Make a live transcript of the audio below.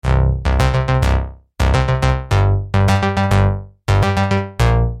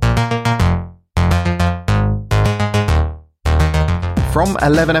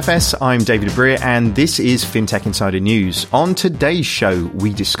From 11FS, I'm David Breer, and this is FinTech Insider News. On today's show,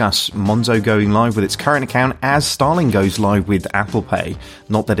 we discuss Monzo going live with its current account as Starling goes live with Apple Pay.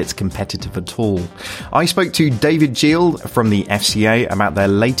 Not that it's competitive at all. I spoke to David Gill from the FCA about their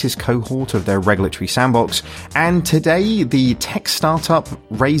latest cohort of their regulatory sandbox, and today the tech startup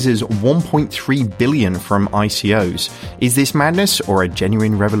raises $1.3 billion from ICOs. Is this madness or a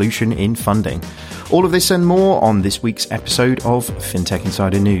genuine revolution in funding? All of this and more on this week's episode of FinTech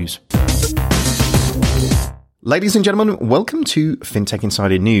Insider News. Ladies and gentlemen, welcome to FinTech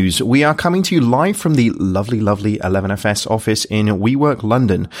Insider News. We are coming to you live from the lovely 11FS office in WeWork,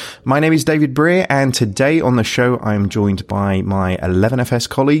 London. My name is David Breer, and today on the show I am joined by my 11FS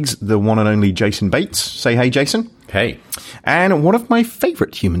colleagues, the one and only Jason Bates. Say hey, Jason. Hey. And one of my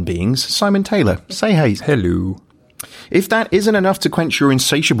favourite human beings, Simon Taylor. Say hey. Hello. If that isn't enough to quench your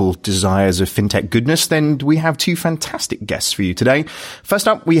insatiable desires of fintech goodness, then we have two fantastic guests for you today. First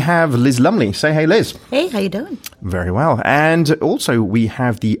up, we have Liz Lumley. Say hey, Liz. Hey, how you doing? Very well. And also, we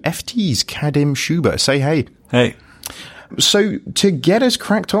have the FT's Kadim Shuba. Say hey. Hey. So, to get us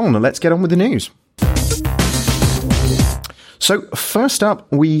cracked on, let's get on with the news. So first up,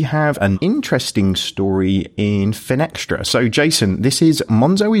 we have an interesting story in Finextra. So Jason, this is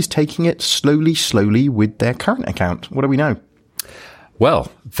Monzo is taking it slowly with their current account. What do we know?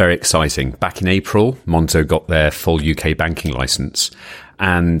 Well, very exciting. Back in April, Monzo got their full UK banking license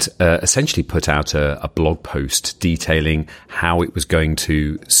and essentially put out a blog post detailing how it was going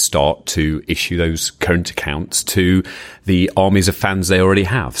to start to issue those current accounts to the armies of fans they already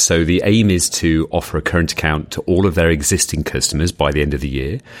have. So the aim is to offer a current account to all of their existing customers by the end of the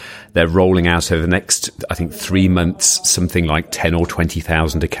year. They're rolling out over the next, I think, 3 months, something like 10 or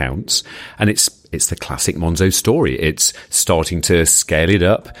 20,000 accounts. And it's the classic Monzo story. It's starting to scale it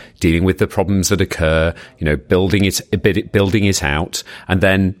up, dealing with the problems that occur, building it out, and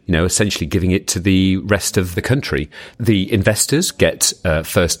then, essentially giving it to the rest of the country. The investors get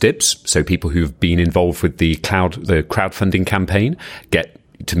first dibs. So people who've been involved with the crowdfunding campaign get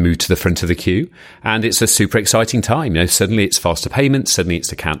to move to the front of the queue. And it's a super exciting time. Suddenly it's faster payments, suddenly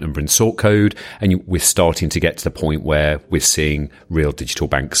it's account number and sort code. And we're starting to get to the point where we're seeing real digital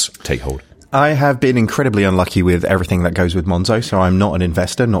banks take hold. I have been incredibly unlucky with everything that goes with Monzo, so I'm not an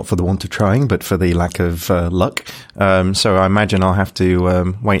investor, not for the want of trying, but for the lack of luck. So I imagine I'll have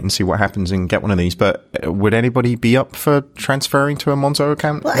to wait and see what happens and get one of these. But would anybody be up for transferring to a Monzo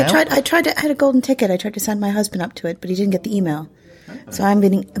account? Well, now? I had a golden ticket. I tried to sign my husband up to it, but he didn't get the email. So I've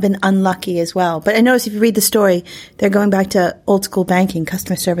been unlucky as well. But I noticed if you read the story, they're going back to old school banking,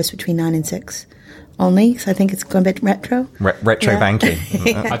 customer service between 9 and 6. Only, so I think it's going a bit retro. Retro banking.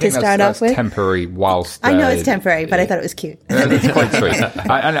 I think that's temporary whilst... I know it's temporary, but I thought it was cute. It's quite sweet.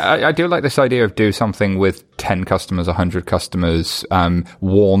 I do like this idea of do something with 10 customers, 100 customers,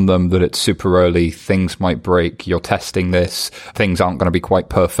 warn them that it's super early, things might break, you're testing this, things aren't going to be quite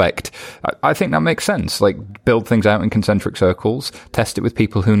perfect. I think that makes sense. Like, build things out in concentric circles, test it with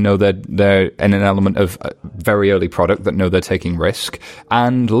people who know they're in an element of a very early product that know they're taking risk,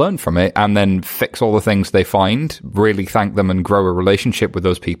 and learn from it, and then fix all the things they find, really thank them and grow a relationship with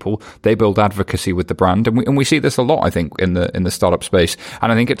those people. They build advocacy with the brand, and we see this a lot, I think, in the startup space,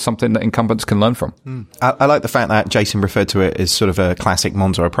 and I think it's something that incumbents can learn from. I like the fact that Jason referred to it as sort of a classic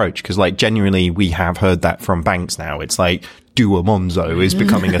Monzo approach, because genuinely we have heard that from banks now. It's like, do a Monzo is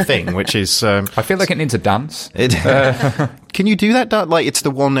becoming a thing, which is... I feel like it needs a dance. Can you do that dance? It's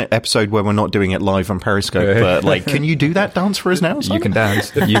the one episode where we're not doing it live on Periscope, but can you do that dance for us now, Simon? You can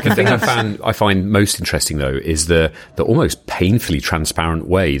dance. The thing I find most interesting, though, is the almost painfully transparent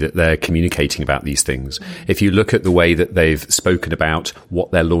way that they're communicating about these things. If you look at the way that they've spoken about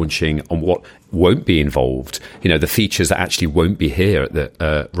what they're launching and what won't be involved, the features that actually won't be here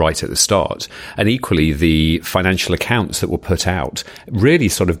right at the start, and equally the financial accounts that were put out, really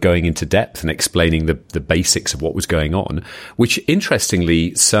sort of going into depth and explaining the basics of what was going on, which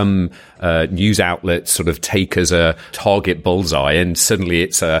interestingly some news outlets sort of take as a target bullseye, and suddenly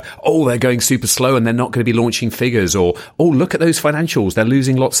it's they're going super slow and they're not going to be launching figures, or look at those financials, they're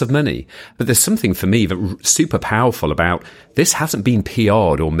losing lots of money. But there's something for me that super powerful about this. Hasn't been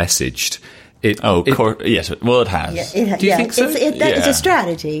PR'd or messaged. Yes. Well, it has. Yeah, Do you think so? It's a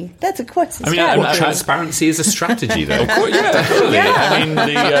strategy. That's of course a strategy. Transparency is a strategy, though. Of course, yeah, definitely. I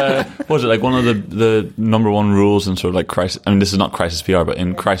mean, what was it, one of the number one rules in sort of crisis? I mean, this is not crisis PR, but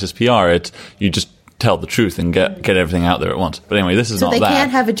in crisis PR, you just tell the truth and get everything out there at once. But anyway, this is not that. So they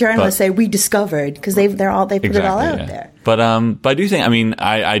can't have a journalist say we discovered, because they put it all out there. But I do think,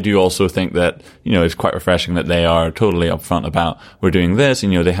 I do also think that, it's quite refreshing that they are totally upfront about, we're doing this,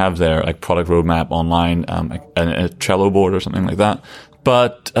 and, they have their product roadmap online, a Trello board or something like that.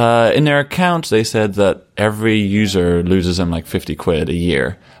 But in their accounts, they said that every user loses them like 50 quid a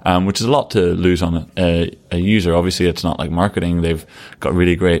year, which is a lot to lose on a user. Obviously, it's not like marketing. They've got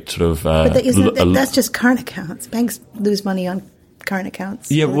really great sort of... but that's just current accounts. Banks lose money on current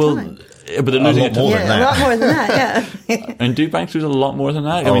accounts all the time. But they're losing a lot more than that. A lot more than that, yeah. And do banks lose a lot more than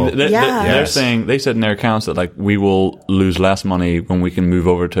that? I mean, they're saying, they said in their accounts that like we will lose less money when we can move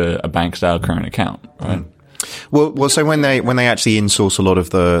over to a bank-style current account, right? Well, so when they actually insource a lot of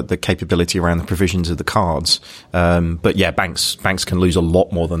the capability around the provisions of the cards, but yeah, banks can lose a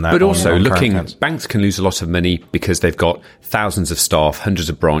lot more than that. But also, banks can lose a lot of money because they've got thousands of staff, hundreds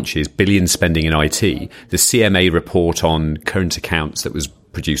of branches, billions spending in IT. The CMA report on current accounts that was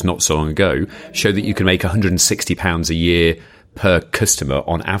produced not so long ago showed that you can make £160 a year per customer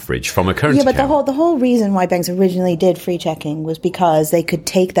on average from a current account. Yeah, but the whole reason why banks originally did free checking was because they could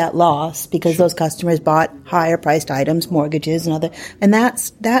take that loss because those customers bought higher priced items, mortgages and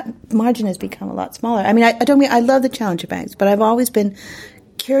that margin has become a lot smaller. I mean, I love the challenger banks, but I've always been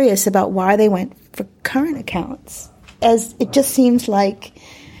curious about why they went for current accounts, as it just seems like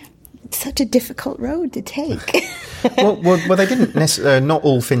it's such a difficult road to take. well, they didn't necessarily. Not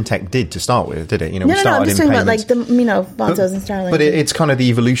all fintech did to start with, did it? No, I'm just talking about like the Monzos and Starling. But it's kind of the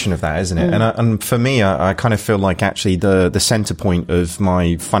evolution of that, isn't it? And for me, I kind of feel like actually the center point of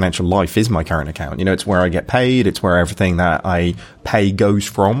my financial life is my current account. You know, it's where I get paid. It's where everything that I pay goes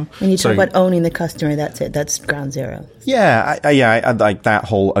from. When you talk about owning the customer, that's it. That's ground zero. Yeah, I like that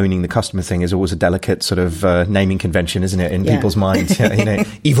whole owning the customer thing is always a delicate sort of naming convention, isn't it, in people's minds? You know,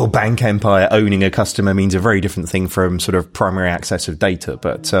 evil bank empire owning a customer means a very different thing from sort of primary access of data.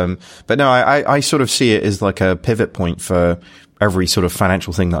 But no, I sort of see it as like a pivot point for every sort of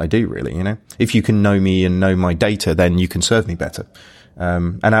financial thing that I do, really. You know, if you can know me and know my data, then you can serve me better.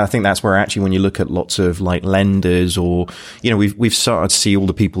 And I think that's where actually when you look at lots of like lenders or, you know, we've started to see all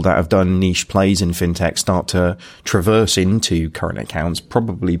the people that have done niche plays in fintech start to traverse into current accounts,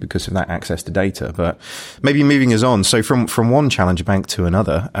 probably because of that access to data. But maybe moving us on. So from one challenger bank to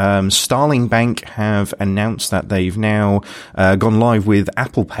another, Starling Bank have announced that they've now gone live with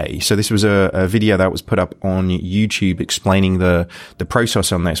Apple Pay. So this was a video that was put up on YouTube explaining the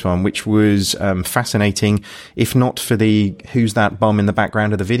process on this one, which was fascinating, if not for the who's that bum in the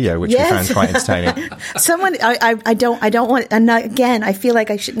background of the video, which we found quite entertaining. Someone, I don't want, and again, I feel like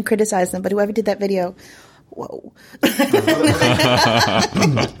I shouldn't criticize them, but whoever did that video, whoa.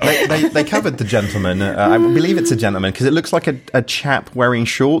 they covered the gentleman. I believe it's a gentleman because it looks like a chap wearing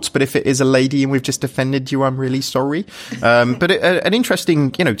shorts, but if it is a lady and we've just offended you, I'm really sorry. But an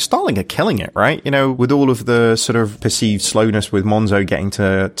interesting, you know, Starling are killing it, right? You know, with all of the sort of perceived slowness with Monzo getting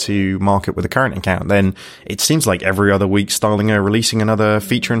to market with a current account, then it seems like every other week Starling are releasing another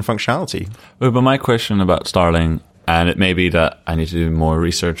feature and functionality. Well, but my question about Starling, and it may be that I need to do more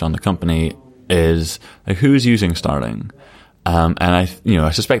research on the company, is like who's using Starling? And I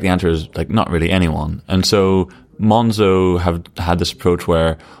suspect the answer is like not really anyone. And so Monzo have had this approach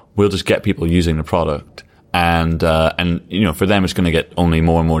where we'll just get people using the product, and you know, for them it's going to get only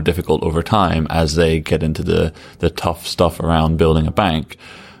more and more difficult over time as they get into the tough stuff around building a bank.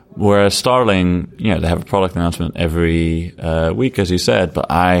 Whereas Starling, you know, they have a product announcement every week, as you said,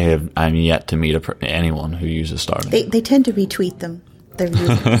 but I'm yet to meet anyone who uses Starling. They tend to retweet them.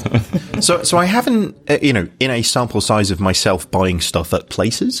 So I haven't, you know, in a sample size of myself buying stuff at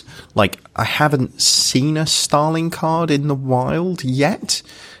places, like I haven't seen a Starling card in the wild yet.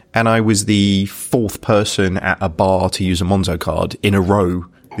 And I was the fourth person at a bar to use a Monzo card in a row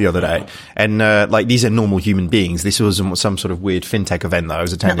the other day. And, like, these are normal human beings. This wasn't some sort of weird fintech event that I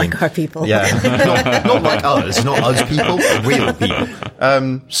was attending. Not like our people. Yeah. not like us. Not us people, real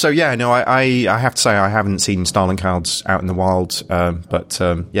people. So yeah, no, I have to say I haven't seen Starling cards out in the wild. But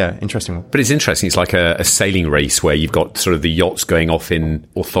yeah, interesting one. But it's interesting. It's like a sailing race where you've got sort of the yachts going off in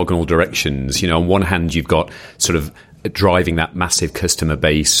orthogonal directions. You know, on one hand, you've got sort of driving that massive customer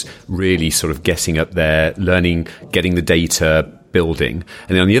base, really sort of getting up there, learning, getting the data, building. And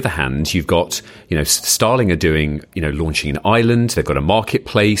then on the other hand, you've got, you know, Starling are doing, you know, launching an island. They've got a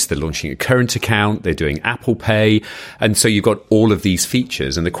marketplace. They're launching a current account. They're doing Apple Pay. And so you've got all of these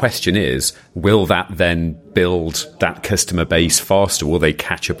features. And the question is, will that then build that customer base faster? Will they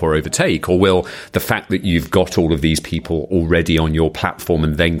catch up or overtake? Or will the fact that you've got all of these people already on your platform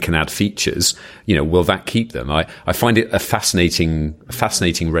and then can add features, you know, will that keep them? I find it a fascinating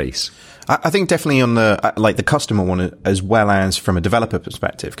race. I think definitely on the customer one as well as from a developer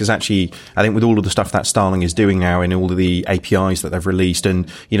perspective, because actually I think with all of the stuff that Starling is doing now and all of the APIs that they've released, and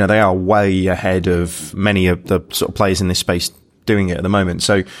you know, they are way ahead of many of the sort of players in this space doing it at the moment.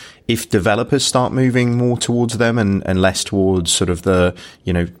 So if developers start moving more towards them and less towards sort of the,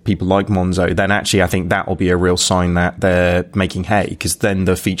 people like Monzo, then actually I think that will be a real sign that they're making hay, because then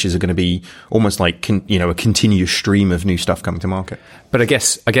the features are going to be almost like, a continuous stream of new stuff coming to market. But I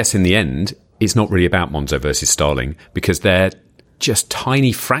guess in the end, it's not really about Monzo versus Starling, because they're just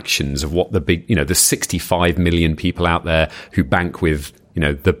tiny fractions of what the big, the 65 million people out there who bank with,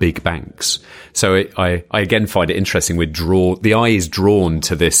 the big banks. So I again find it interesting. The eye is drawn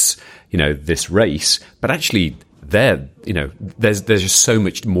to this, this race, but actually there's just so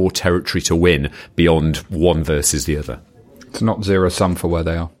much more territory to win beyond one versus the other. It's not zero sum for where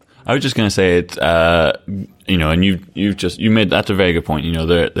they are. I was just going to say it, and you made, that's a very good point.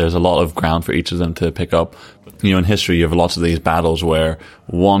 There's a lot of ground for each of them to pick up. In history, you have lots of these battles where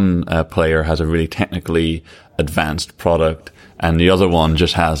one player has a really technically advanced product, and the other one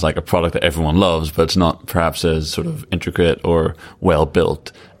just has like a product that everyone loves, but it's not perhaps as sort of intricate or well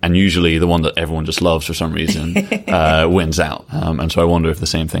built. And usually the one that everyone just loves for some reason wins out. And so I wonder if the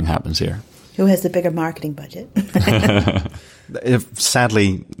same thing happens here. Who has the bigger marketing budget?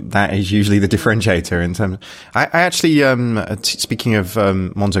 Sadly, that is usually the differentiator in terms. I actually, speaking of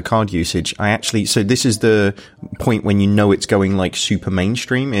Monzo card usage, so this is the point when it's going like super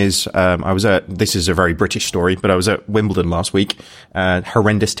mainstream. This is a very British story, but I was at Wimbledon last week.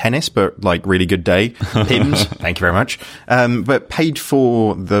 Horrendous tennis, but like really good day. Pims, thank you very much. But paid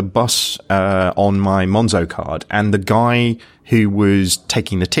for the bus on my Monzo card, and the guy who was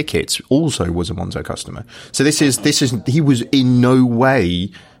taking the tickets also was a Monzo customer. So he was in no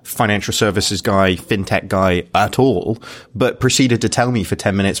way financial services guy, fintech guy at all, but proceeded to tell me for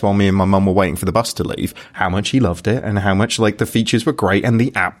 10 minutes while me and my mum were waiting for the bus to leave how much he loved it and how much like the features were great and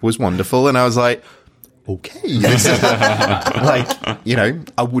the app was wonderful. And I was like, okay, this is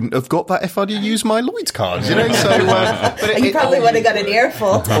I wouldn't have got that if I'd used my Lloyd's cards, So, but you probably would have got an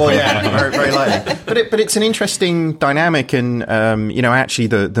earful. Oh yeah, very, very likely. But it's an interesting dynamic, and actually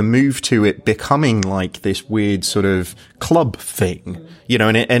the move to it becoming like this weird sort of club thing,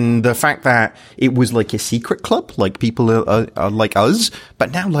 and the fact that it was like a secret club, like people are like us,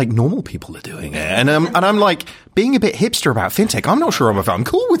 but now like normal people are doing it, and I'm like being a bit hipster about fintech. I'm not sure if I'm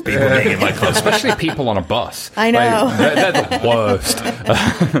cool with people being in my club, especially people on a bus. I know. They're the worst.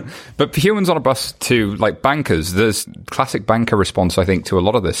 But humans on a bus to like bankers, there's classic banker response, I think, to a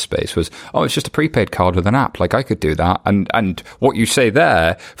lot of this space was, oh, it's just a prepaid card with an app. Like I could do that. And what you say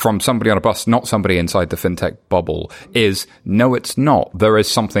there from somebody on a bus, not somebody inside the fintech bubble, is no, it's not. There is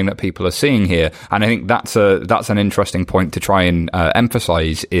something that people are seeing here. And I think that's an interesting point to try and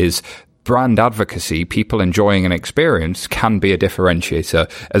emphasize is brand advocacy, people enjoying an experience can be a differentiator.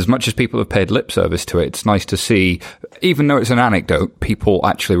 As much as people have paid lip service to it, it's nice to see, even though it's an anecdote, people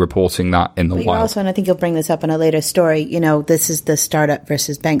actually reporting that in the wild. Also, and I think you'll bring this up in a later story, this is the startup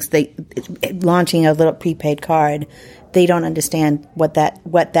versus banks. Launching a little prepaid card, they don't understand what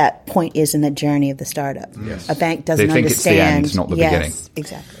that point is in the journey of the startup. Yes. A bank doesn't understand. They think it's the end, not the beginning.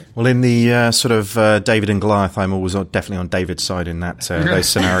 Exactly. Well, in the sort of David and Goliath, I'm always definitely on David's side in that those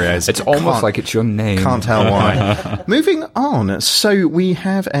scenarios. It's almost like it's your name. Can't tell why. Moving on. So we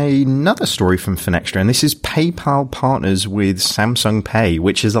have another story from Finextra, and this is PayPal partners with Samsung Pay,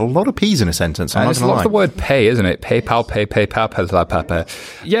 which is a lot of P's in a sentence. I'm not it's going to lie. the word pay, isn't it? PayPal, PayPal.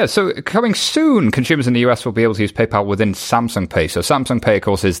 Yeah, so coming soon, consumers in the US will be able to use PayPal within Samsung Pay. So Samsung Pay, of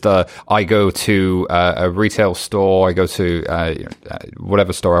course, is I go to a retail store, I go to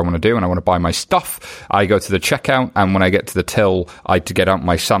whatever store I want to do, and I want to buy my stuff. I go to the checkout, and when I get to the till, I get out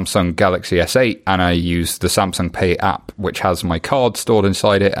my Samsung Galaxy S8, and I use the Samsung Pay app, which has my card stored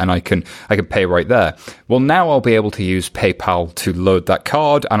inside it, and I can pay right there. Well, now I'll be able to use PayPal to load that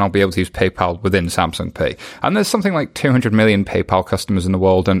card, and I'll be able to use PayPal within Samsung Pay. And there's something like 200 million PayPal customers in the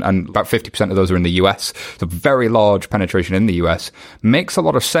world, and about 50% of those are in the US. So very large penetration in the US. Makes a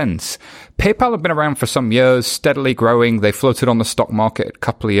lot of sense. PayPal have been around for some years, steadily growing. They floated on the stock market a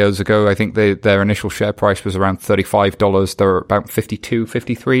couple of years ago. I think their initial share price was around $35. They're about $52,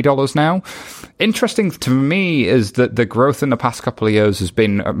 $53 now. Interesting to me is that the growth in the past couple of years has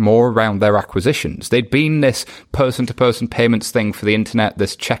been more around their acquisitions. They'd been this person-to-person payments thing for the internet,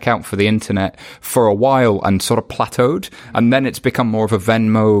 this checkout for the internet for a while and sort of plateaued. And then it's become more of a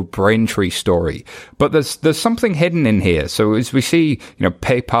Venmo, Braintree story. But there's something hidden in here. So as we see,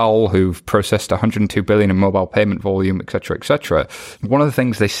 PayPal, who've processed 102 billion in mobile payment volume, etc., etc. One of the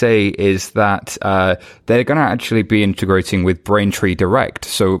things they say is that they're going to actually be integrating with Braintree Direct.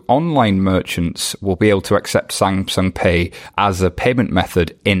 So online merchants will be able to accept Samsung Pay as a payment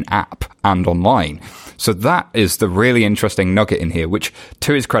method in-app and online. So that is the really interesting nugget in here, which,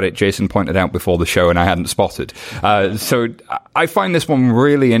 to his credit, Jason pointed out before the show and I hadn't spotted. So I find this one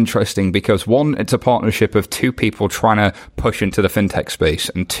really interesting because, one, it's a partnership of two people trying to push into the fintech space,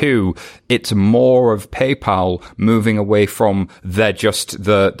 and two, it's more of PayPal moving away from they're just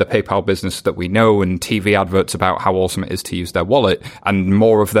the PayPal business that we know and TV adverts about how awesome it is to use their wallet, and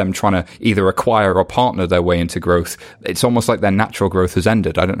more of them trying to either acquire or partner their way into growth. It's almost like their natural growth has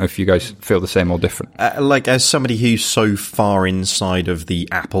ended. I don't know if you guys feel the same or different. Like, as somebody who's so far inside of the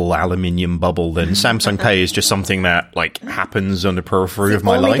Apple aluminium bubble, then Samsung Pay is just something that, like, happens on the periphery of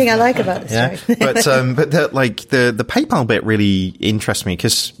my life. The only thing I like about this story. But the PayPal bit really interests me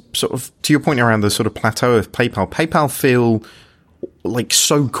because, sort of, to your point around the sort of plateau of PayPal feel like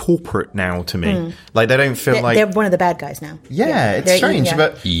so corporate now to me. Like, they don't feel like... They're one of the bad guys now. Yeah, it's strange. Yeah.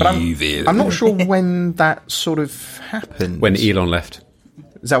 But I'm not sure when that sort of happened. When Elon left.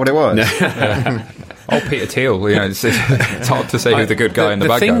 Is that what it was? Oh, Peter Thiel. You know, it's hard to say who the good guy and the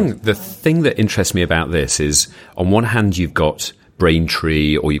bad guy. The thing that interests me about this is, on one hand, you've got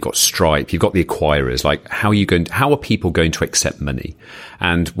Braintree or you've got Stripe, you've got the acquirers. Like, how are people going to accept money?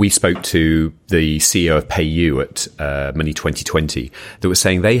 And we spoke to the CEO of PayU at Money 2020 that was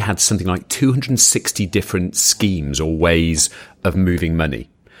saying they had something like 260 different schemes or ways of moving money.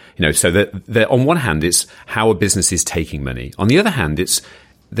 You know, so that on one hand, it's how a business is taking money. On the other hand,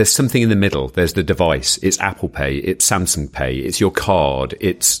 there's something in the middle. There's the device. It's Apple Pay. It's Samsung Pay. It's your card.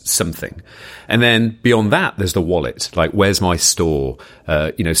 It's something. And then beyond that, there's the wallet. Like, where's my store?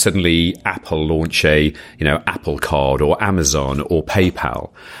 Suddenly Apple launch a, Apple Card or Amazon or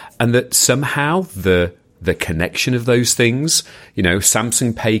PayPal. And that somehow the connection of those things,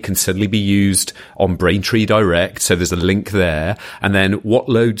 Samsung Pay can suddenly be used on Braintree Direct. So there's a link there. And then what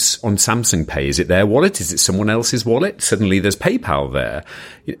loads on Samsung Pay? Is it their wallet? Is it someone else's wallet? Suddenly there's PayPal there.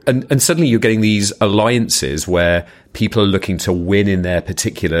 And suddenly you're getting these alliances where people are looking to win in their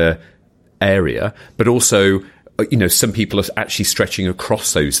particular area, but also, some people are actually stretching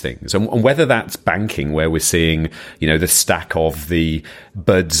across those things. And whether that's banking, where we're seeing, the stack of the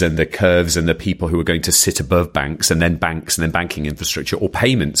buds and the curves and the people who are going to sit above banks and then banking infrastructure, or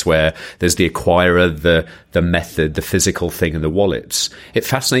payments where there's the acquirer, the method, the physical thing, and the wallets. It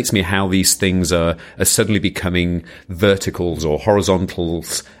fascinates me how these things are suddenly becoming verticals or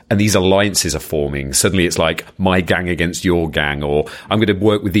horizontals, and these alliances are forming. Suddenly it's like my gang against your gang, or I'm going to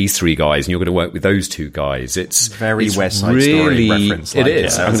work with these three guys and you're going to work with those two guys. It's very West Side Story reference. It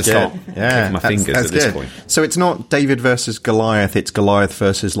is. I'm going to start kicking my fingers at this point. So it's not David versus Goliath, it's Goliath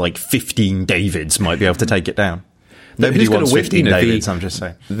versus like 15 Davids might be able to take it down. Nobody wants 15 Davids, I'm just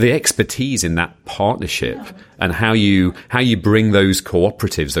saying. The expertise in that partnership and how you bring those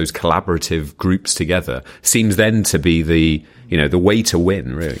cooperatives, those collaborative groups together seems then to be the way to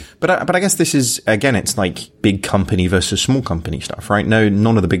win, really. But I guess this is, again, it's like big company versus small company stuff, right? No,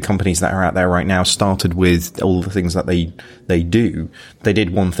 none of the big companies that are out there right now started with all the things that they do. They did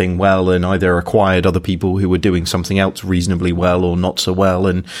one thing well and either acquired other people who were doing something else reasonably well or not so well,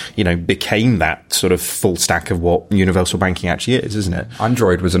 and, became that sort of full stack of what universal banking actually is, isn't it?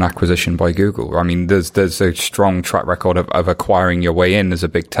 Android was an acquisition by Google. I mean, there's a strong track record of acquiring your way in as a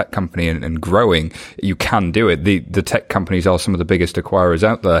big tech company and growing. You can do it. The tech companies are some of the biggest acquirers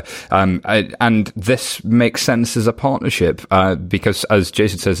out there. And this makes sense as a partnership because, as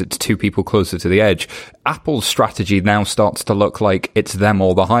Jason says, it's two people closer to the edge. Apple's strategy now starts to look like it's them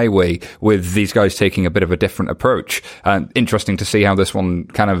or the highway, with these guys taking a bit of a different approach. Interesting to see how this one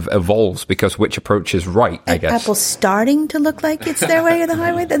kind of evolves, because which approach is right, I guess. Apple's starting to look like it's their way or the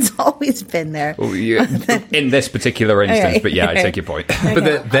highway? That's always been there. Well, yeah, in this particular instance, but yeah, I take your point.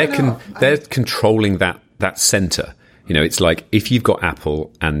 But they're controlling that center. It's like, if you've got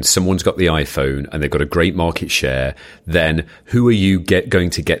Apple and someone's got the iPhone and they've got a great market share, then who are you going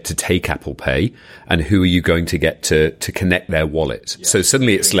to get to take Apple Pay, and who are you going to get to connect their wallet? Yeah. So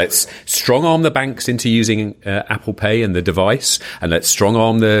suddenly it's, let's strong arm the banks into using Apple Pay and the device, and let's strong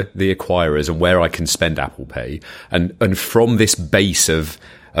arm the acquirers and where I can spend Apple Pay. And from this base of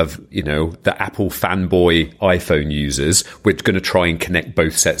the Apple fanboy iPhone users, we're going to try and connect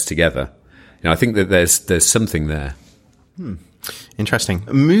both sets together. I think that there's something there. Interesting.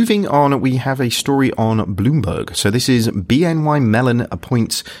 Moving on, we have a story on Bloomberg. So this is BNY Mellon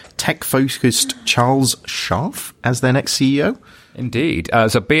appoints tech-focused Charles Scharf as their next CEO. Indeed.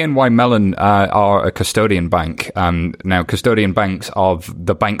 So BNY Mellon are a custodian bank. Now, custodian banks are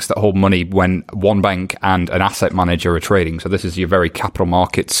the banks that hold money when one bank and an asset manager are trading. So this is your very capital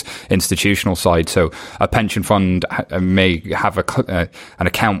markets institutional side. So a pension fund may have an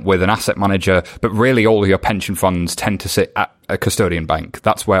account with an asset manager, but really all of your pension funds tend to sit at a custodian bank.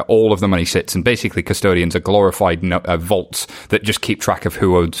 That's where all of the money sits. And basically custodians are glorified vaults that just keep track of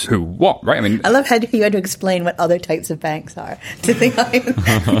who owes who what, right? I mean, I love how you had to explain what other types of banks are. To think but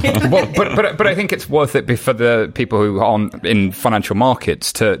I think it's worth it for the people who aren't in financial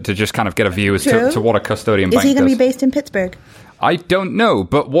markets to just kind of get a view as to what a custodian bank does. Is he going to be based in Pittsburgh? I don't know,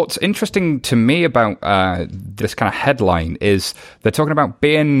 but what's interesting to me about this kind of headline is they're talking about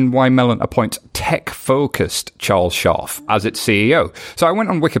BNY Mellon appoints tech-focused Charles Scharf as its CEO. So I went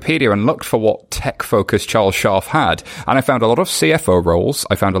on Wikipedia and looked for what tech-focused Charles Scharf had, and I found a lot of CFO roles,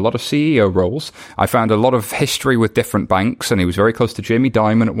 I found a lot of CEO roles, I found a lot of history with different banks, and he was very close to Jamie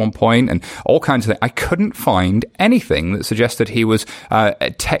Dimon at one point, and all kinds of things. I couldn't find anything that suggested he was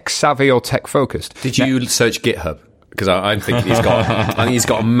tech-savvy or tech-focused. Did you search GitHub? Because I think he's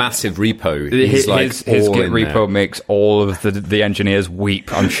got a massive repo. His Git repo makes all of the engineers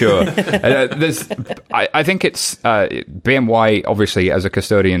weep, I'm sure. I think it's BNY, obviously, as a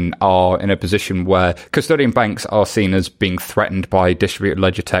custodian, are in a position where custodian banks are seen as being threatened by distributed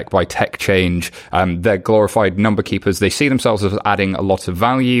ledger tech, by tech change. They're glorified number keepers. They see themselves as adding a lot of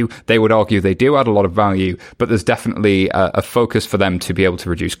value. They would argue they do add a lot of value, but there's definitely a focus for them to be able to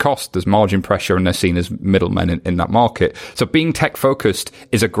reduce cost. There's margin pressure, and they're seen as middlemen in that market. So being tech-focused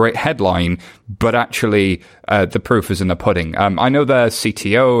is a great headline, but actually the proof is in the pudding. I know their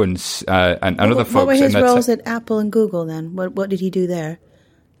CTO and other folks. What were his roles at Apple and Google then? What did he do there?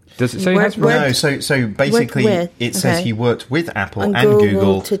 Does it say No, so basically it says he worked with Apple and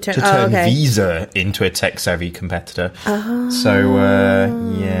Google to turn Visa into a tech-savvy competitor. So,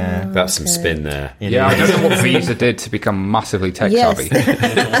 yeah. That's some spin there. I don't know what Visa did to become massively tech-savvy.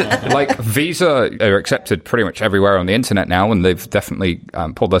 Like, Visa are accepted pretty much everywhere on the internet now, and they've definitely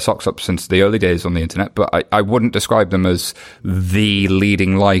pulled their socks up since the early days on the internet, but I wouldn't describe them as the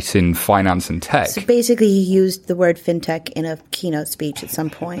leading light in finance and tech. So basically he used the word fintech in a keynote speech at some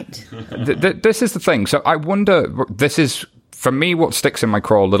point. This is the thing. So I wonder, this is, for me, what sticks in my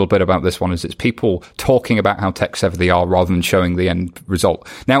craw a little bit about this one is it's people talking about how tech-savvy they are rather than showing the end result.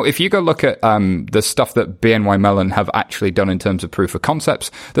 Now, if you go look at the stuff that BNY Mellon have actually done in terms of proof of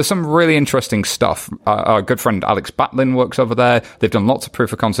concepts, there's some really interesting stuff. Our good friend Alex Batlin works over there. They've done lots of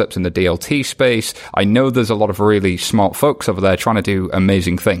proof of concepts in the DLT space. I know there's a lot of really smart folks over there trying to do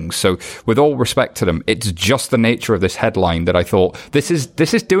amazing things. So with all respect to them, it's just the nature of this headline that I thought, this is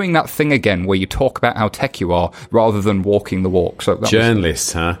doing that thing again where you talk about how tech you are rather than walking the walk. So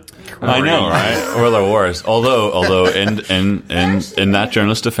journalists, huh? I know, right? Or the worst. Although in that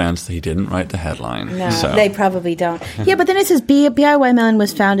journalist's defense, they didn't write the headline. No, they probably don't. Yeah, but then it says BNY Mellon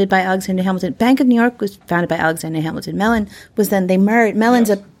was founded by Alexander Hamilton. Bank of New York was founded by Alexander Hamilton. Mellon was then they merged. Mellon's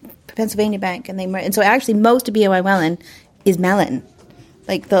a Pennsylvania bank, and they merged. And so actually, most of BNY Mellon is Mellon.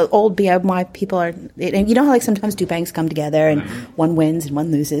 Like the old BNY people are. And you know how like sometimes two banks come together and one wins and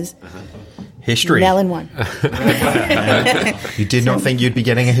one loses. History. Mellon won. You did not think you'd be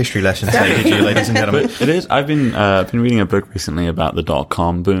getting a history lesson today, did you, ladies and gentlemen? It is. I've been reading a book recently about the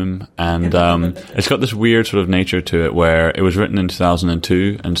 .com boom, and it's got this weird sort of nature to it where it was written in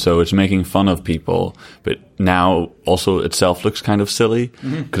 2002, and so it's making fun of people, but now also itself looks kind of silly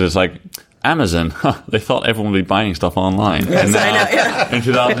because it's like, Amazon, they thought everyone would be buying stuff online. Yes, and now, I know, yeah. in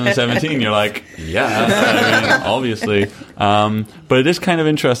 2017, you're like, obviously. But it is kind of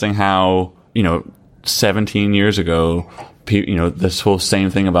interesting how, 17 years ago, this whole same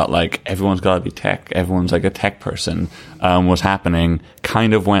thing about like everyone's got to be tech, everyone's like a tech person, was happening,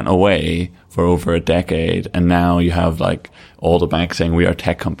 kind of went away for over a decade, and now you have like all the banks saying we are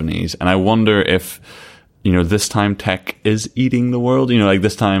tech companies, and I wonder if this time tech is eating the world. Like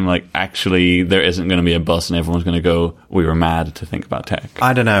this time, like actually there isn't going to be a bus and everyone's going to go, we were mad to think about tech.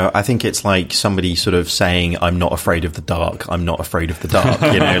 I don't know. I think it's like somebody sort of saying, I'm not afraid of the dark. I'm not afraid of the dark.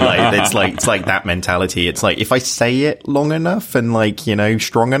 It's like that mentality. It's like if I say it long enough and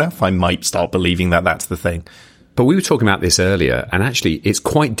strong enough, I might start believing that that's the thing. But we were talking about this earlier, and actually it's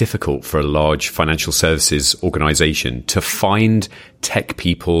quite difficult for a large financial services organization to find tech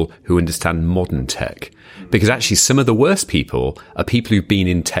people who understand modern tech. Because actually some of the worst people are people who've been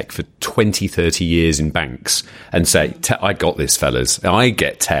in tech for 20, 30 years in banks and say, I got this, fellas. I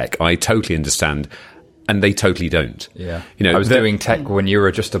get tech. I totally understand. and they totally don't. Yeah. You know, I was doing tech when you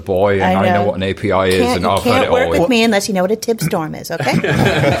were just a boy, and I know what an API is, and I've heard can't it work all. with me unless you know what a tip storm is,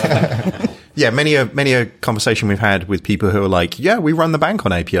 okay? Yeah, many a conversation we've had with people who are like, yeah, we run the bank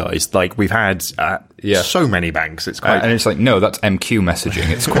on APIs. Like, we've had so many banks. It's quite... and it's like, no, that's MQ messaging.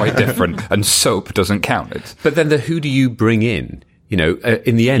 It's quite different. And SOAP doesn't count. But then who do you bring in? You know,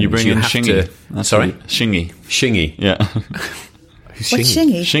 in the end, You bring in Shingy. Sorry? Shingy. Shingy. Yeah. What's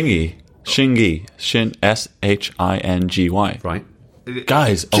Shingy? Shingy. Shingy. Shingy. Right.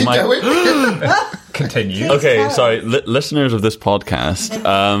 Guys, oh my... Continue. Okay, sorry, listeners of this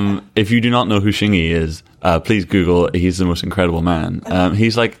podcast, if you do not know who Shingy is, please Google. He's the most incredible man. He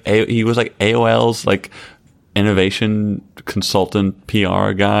was like AOL's like innovation consultant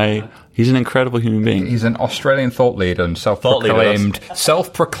PR guy. He's an incredible human being. He's an Australian thought leader and self-proclaimed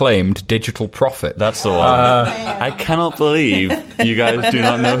digital prophet. That's the one. I cannot believe you guys do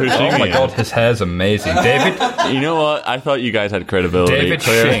not know who Shingy is. Oh my god, his hair's amazing. David, you know what? I thought you guys had credibility. David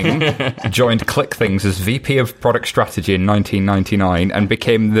Shing joined ClickThings as VP of Product Strategy in 1999 and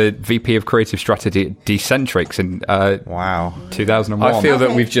became the VP of Creative Strategy at Decentrix in 2001. I feel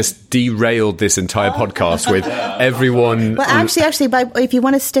that we've just derailed this entire podcast with everyone. Well, actually, if you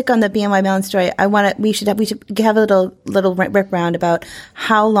want to stick on the BNY Mellon story, we should have a little rip round about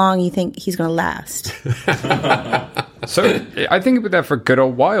how long you think he's going to last. So I think it'll be there for a good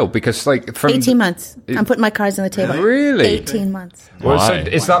old while because, like, from 18 months. I'm putting my cards on the table. Really? 18 months. Well, so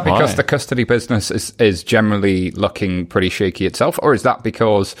is that because the custody business is generally looking pretty shaky itself, or is that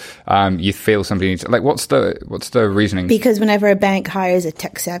because you feel somebody needs? Like, what's the reasoning? Because whenever a bank hires a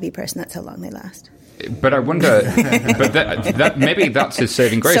tech savvy person, that's how long they last. But I wonder, but that maybe that's his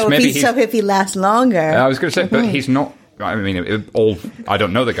saving grace. So if he lasts longer, I was going to say, but he's not. I mean, I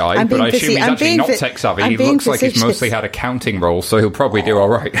don't know the guy, but I assume he's actually not tech savvy. He looks like he's mostly had accounting roles, so he'll probably do all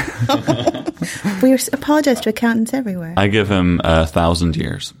right. We apologize to accountants everywhere. I give him 1,000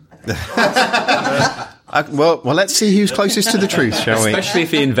 years. Well, let's see who's closest to the truth, shall we? Especially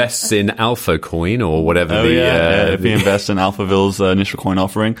if he invests in Alpha Coin or whatever. If he invests in Alphaville's initial coin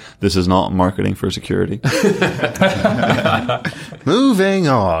offering, this is not marketing for security. Moving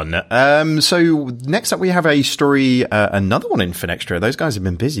on. So next up, we have a story, another one in Finextra. Those guys have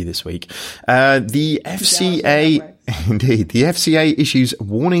been busy this week. The FCA. Indeed. The FCA issues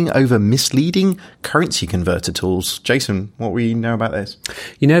warning over misleading currency converter tools. Jason, what we know about this?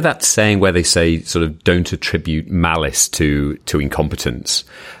 You know that saying where they say sort of don't attribute malice to incompetence?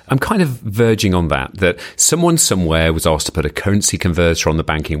 I'm kind of verging on that someone somewhere was asked to put a currency converter on the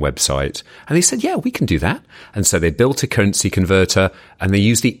banking website, and they said, yeah, we can do that. And so they built a currency converter and they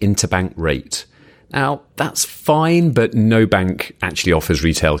used the interbank rate. Now, that's fine, but no bank actually offers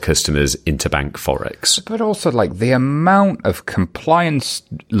retail customers interbank forex. But also, like, the amount of compliance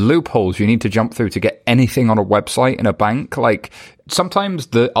loopholes you need to jump through to get anything on a website in a bank, like, sometimes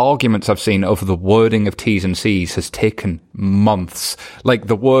the arguments I've seen over the wording of T's and C's has taken months. Like,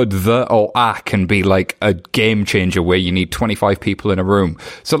 the word the or a can be like a game changer where you need 25 people in a room.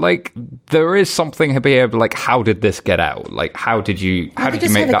 So, like, there is something to be able, like, how did this get out? Like, how did you make that?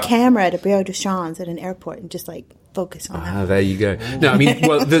 Just have a camera at a Bureau de Change at an airport and just, like, focus on that. There you go. No, I mean,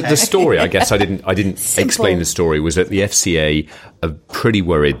 well, the story, I guess I didn't explain the story, was that the FCA are pretty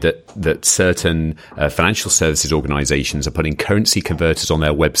worried that certain financial services organizations are putting currency converters on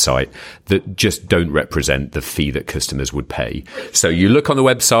their website that just don't represent the fee that customers would pay. So you look on the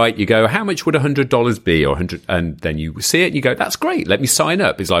website, you go, how much would $100 be, or 100, and then you see it and you go, that's great, let me sign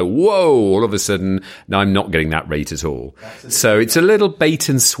up. It's like, whoa, all of a sudden, no, I'm not getting that rate at all. So it's a little bait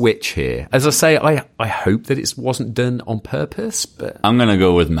and switch here. As I say, I hope that it wasn't done on purpose, but I'm going to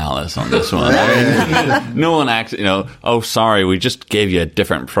go with malice on this one. I mean, no one actually, oh, sorry, we just gave you a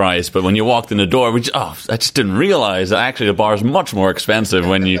different price, but when you walked in the door, I just didn't realize that actually the bar is much more expensive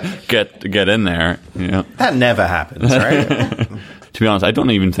when you get in there. That never happens, right? To be honest, I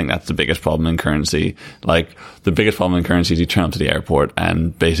don't even think that's the biggest problem in currency. Like, the biggest problem in currency is you turn up to the airport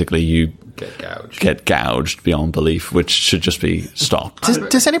and basically you get gouged beyond belief, which should just be stopped.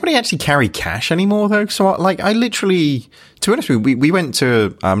 Does anybody actually carry cash anymore, though? So, I literally, to be honest with you, we went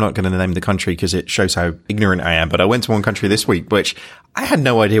to, I'm not going to name the country because it shows how ignorant I am, but I went to one country this week, which I had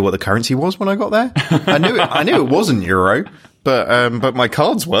no idea what the currency was when I got there. I knew it wasn't euro. But my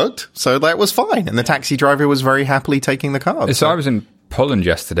cards worked, so that was fine. And the taxi driver was very happily taking the card. So I was in Poland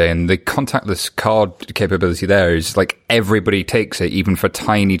yesterday, and the contactless card capability there is like everybody takes it, even for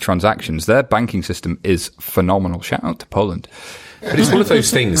tiny transactions. Their banking system is phenomenal. Shout out to Poland. But it's one of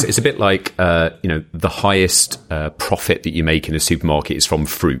those things. It's a bit like, the highest profit that you make in a supermarket is from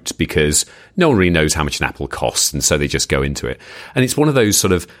fruit, because no one really knows how much an apple costs, and so they just go into it. And it's one of those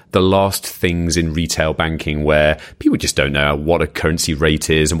sort of the last things in retail banking where people just don't know what a currency rate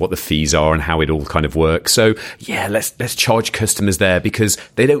is and what the fees are and how it all kind of works. So yeah, let's charge customers there because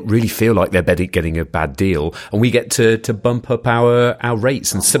they don't really feel like they're getting a bad deal, and we get to bump up our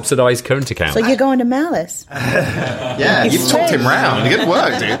rates and subsidise current accounts. So you're going to Malice. Yeah, you've talked him round. Good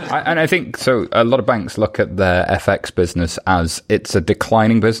work, dude. And I think so. A lot of banks look at their FX business as it's a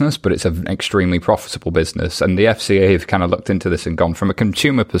declining business, but it's an extremely profitable business. And the FCA have kind of looked into this and gone, from a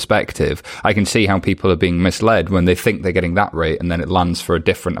consumer perspective, I can see how people are being misled when they think they're getting that rate and then it lands for a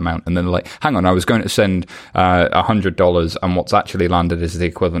different amount. And then they're like, hang on, I was going to send $100 and what's actually landed is the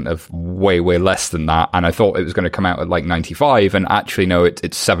equivalent of way, way less than that. And I thought it was going to come out at like 95 and actually no,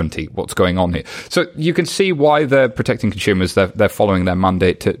 it's 70. What's going on here? So you can see why they're protecting consumers. They're following their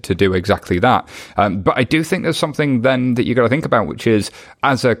mandate to do exactly that. But I do think there's something then that you got to think about, which is,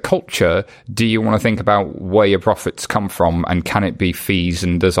 as a culture, do you want to think about where your profits come from, and can it be fees?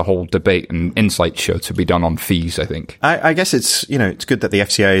 And there's a whole debate and insight show to be done on fees, I think. I guess it's good that the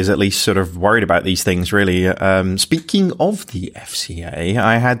FCA is at least sort of worried about these things, really. Speaking of the FCA,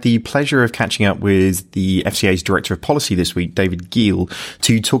 I had the pleasure of catching up with the FCA's Director of Policy this week, David Gill,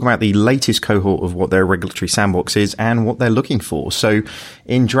 to talk about the latest cohort of what their regulatory sandbox is and what they're looking for. So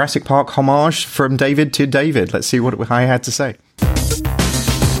in Jurassic Park homage from David to David, let's see what I had to say.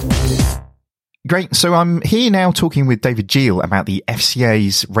 Great. So I'm here now talking with David Gill about the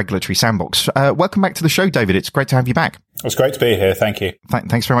FCA's regulatory sandbox. Welcome back to the show, David. It's great to have you back. It's great to be here. Thank you.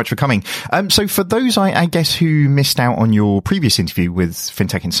 Thanks very much for coming. So for those, I guess, who missed out on your previous interview with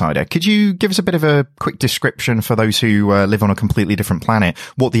FinTech Insider, could you give us a bit of a quick description for those who live on a completely different planet,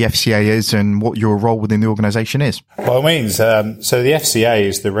 what the FCA is and what your role within the organisation is? By all means. So the FCA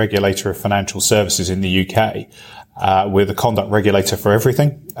is the regulator of financial services in the UK. We're the conduct regulator for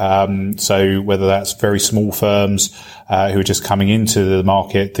everything. So whether that's very small firms who are just coming into the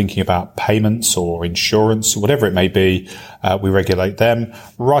market thinking about payments or insurance, whatever it may be, we regulate them,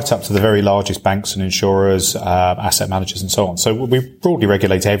 right up to the very largest banks and insurers, asset managers and so on. So we broadly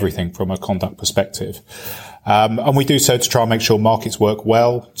regulate everything from a conduct perspective. And we do so to try and make sure markets work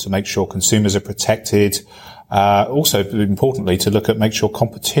well, to make sure consumers are protected. Also, importantly, to make sure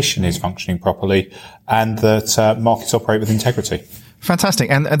competition is functioning properly and that markets operate with integrity. Fantastic.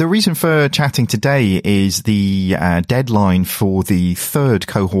 And the reason for chatting today is the deadline for the third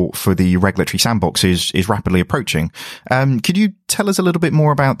cohort for the regulatory sandbox is rapidly approaching. Could you tell us a little bit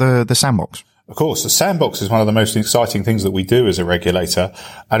more about the sandbox? Of course, the sandbox is one of the most exciting things that we do as a regulator,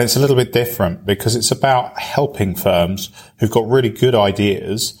 and it's a little bit different because it's about helping firms who've got really good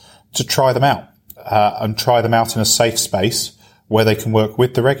ideas to try them out. And try them out in a safe space where they can work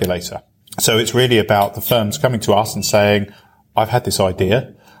with the regulator. So it's really about the firms coming to us and saying, I've had this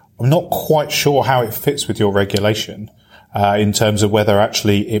idea. I'm not quite sure how it fits with your regulation, in terms of whether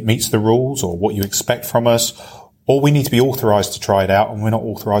actually it meets the rules or what you expect from us, or we need to be authorized to try it out and we're not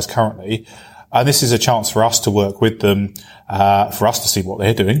authorized currently. And this is a chance for us to work with them, for us to see what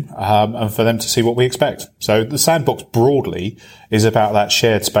they're doing, and for them to see what we expect. So the sandbox broadly is about that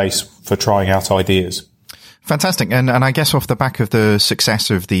shared space for trying out ideas. Fantastic. And I guess off the back of the success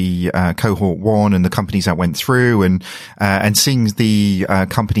of the cohort one and the companies that went through and seeing the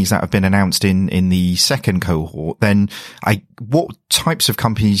companies that have been announced in the second cohort, then what types of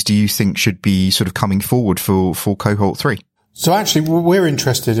companies do you think should be sort of coming forward for cohort 3? So actually, we're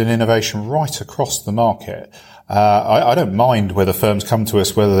interested in innovation right across the market. I don't mind whether firms come to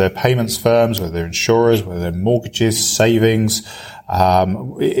us, whether they're payments firms, whether they're insurers, whether they're mortgages, savings.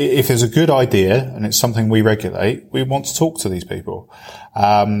 If there's a good idea and it's something we regulate, we want to talk to these people.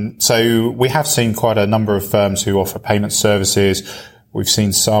 So we have seen quite a number of firms who offer payment services. We've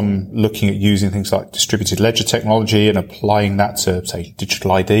seen some looking at using things like distributed ledger technology and applying that to, say,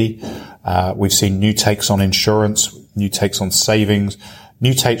 digital ID. We've seen new takes on insurance, new takes on savings,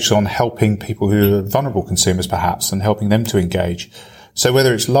 new takes on helping people who are vulnerable consumers perhaps and helping them to engage. So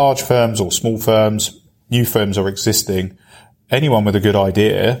whether it's large firms or small firms, new firms or existing, anyone with a good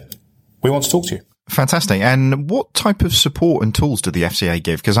idea, we want to talk to you. Fantastic. And what type of support and tools do the FCA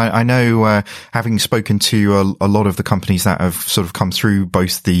give? Because I know, having spoken to a lot of the companies that have sort of come through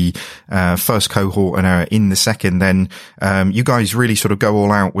both the first cohort and are in the second, then you guys really sort of go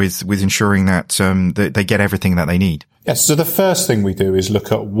all out with ensuring that they get everything that they need. Yes. So the first thing we do is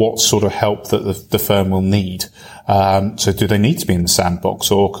look at what sort of help that the firm will need. So do they need to be in the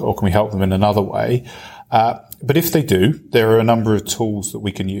sandbox or can we help them in another way? But if they do, there are a number of tools that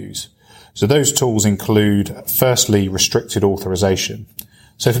we can use. So those tools include, firstly, restricted authorization.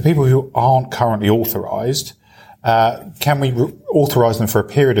 So for people who aren't currently authorized, can we authorize them for a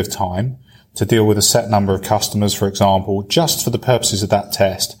period of time to deal with a set number of customers, for example, just for the purposes of that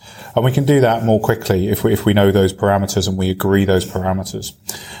test? And we can do that more quickly if we know those parameters and we agree those parameters.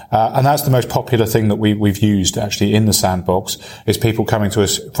 And that's the most popular thing that we've used actually in the sandbox, is people coming to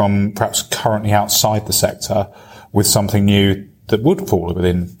us from perhaps currently outside the sector with something new that would fall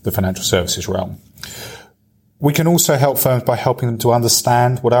within the financial services realm. We can also help firms by helping them to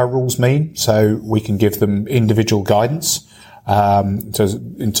understand what our rules mean, so we can give them individual guidance. So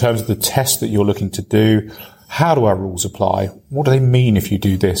in terms of the test that you're looking to do, how do our rules apply? What do they mean if you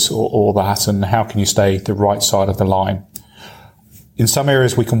do this or that? And how can you stay the right side of the line? In some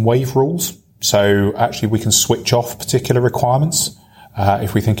areas, we can waive rules. So actually, we can switch off particular requirements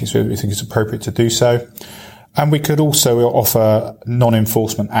if we think it's appropriate to do so. And we could also offer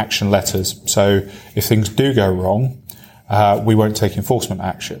non-enforcement action letters. So if things do go wrong, we won't take enforcement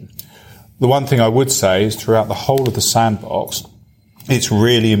action. The one thing I would say is throughout the whole of the sandbox, it's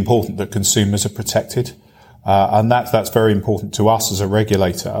really important that consumers are protected. And that's very important to us as a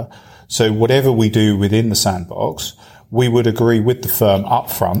regulator. So whatever we do within the sandbox, we would agree with the firm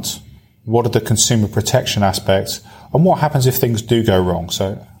up front. What are the consumer protection aspects? And what happens if things do go wrong?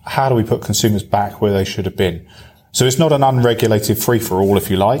 So how do we put consumers back where they should have been? So it's not an unregulated free-for-all,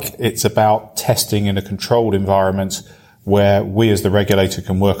 if you like. It's about testing in a controlled environment where we as the regulator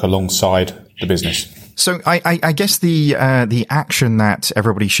can work alongside the business. So I guess the action that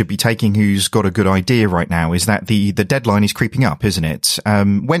everybody should be taking who's got a good idea right now is that the deadline is creeping up, isn't it?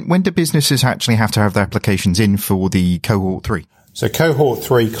 When do businesses actually have to have their applications in for the cohort 3? So cohort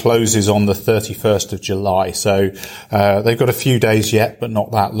 3 closes on the 31st of July. So they've got a few days yet, but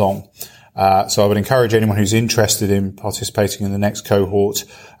not that long. So I would encourage anyone who's interested in participating in the next cohort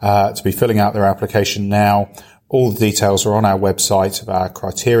to be filling out their application now. All the details are on our website of our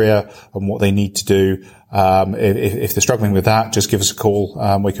criteria and what they need to do. If they're struggling with that, just give us a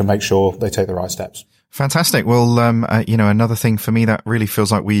call. We can make sure they take the right steps. Fantastic. Well, another thing for me that really feels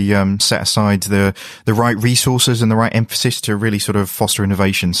like we set aside the right resources and the right emphasis to really sort of foster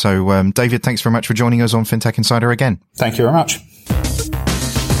innovation. So, David, thanks very much for joining us on FinTech Insider again. Thank you very much.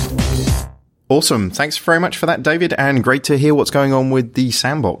 Awesome. Thanks very much for that, David, and great to hear what's going on with the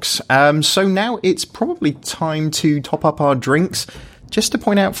sandbox. So now it's probably time to top up our drinks. Just to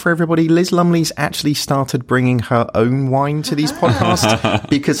point out for everybody, Liz Lumley's actually started bringing her own wine to these podcasts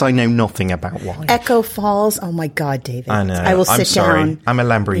because I know nothing about wine. Echo Falls. Oh my God, David. I know. I will sit down. I'm a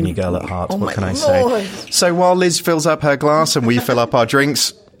Lamborghini girl at heart. What can I Lord. say? So while Liz fills up her glass and we fill up our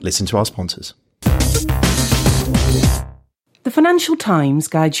drinks, listen to our sponsors. The Financial Times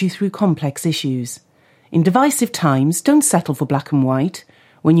guides you through complex issues. In divisive times, don't settle for black and white.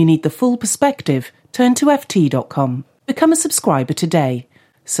 When you need the full perspective, turn to ft.com. Become a subscriber today.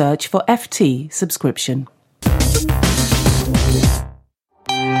 Search for FT subscription.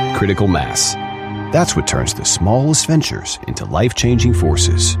 Critical mass. That's what turns the smallest ventures into life-changing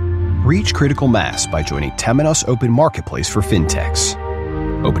forces. Reach critical mass by joining Temenos Open Marketplace for fintechs,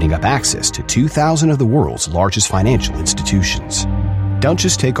 opening up access to 2,000 of the world's largest financial institutions. Don't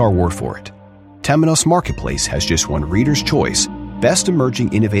just take our word for it. Temenos Marketplace has just won Reader's Choice Best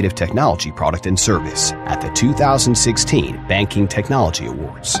Emerging Innovative Technology Product and Service at the 2016 Banking Technology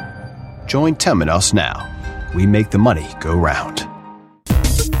Awards. Join Temenos now. We make the money go round.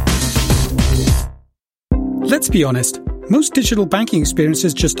 Let's be honest, most digital banking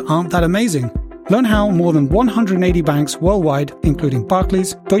experiences just aren't that amazing. Learn how more than 180 banks worldwide, including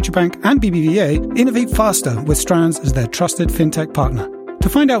Barclays, Deutsche Bank, and BBVA, innovate faster with Strands as their trusted fintech partner. To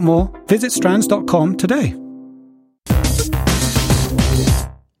find out more, visit strands.com today.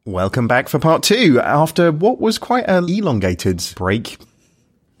 Welcome back for part 2 after what was quite an elongated break.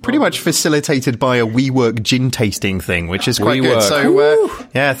 Pretty much facilitated by a WeWork gin tasting thing, which is quite good. So,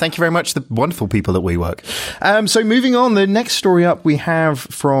 thank you very much, the wonderful people at WeWork. So moving on, the next story up we have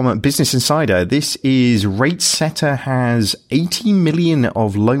from Business Insider. This is RateSetter has 80 million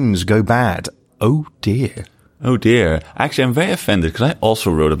of loans go bad. Oh dear. Oh dear. Actually, I'm very offended because I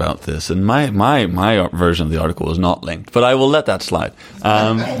also wrote about this and my version of the article is not linked, but I will let that slide.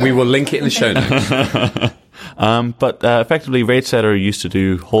 We will link it in the show notes. But effectively, RateSetter used to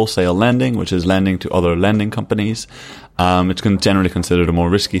do wholesale lending, which is lending to other lending companies. It's generally considered a more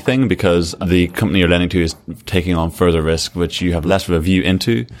risky thing because the company you're lending to is taking on further risk, which you have less of a view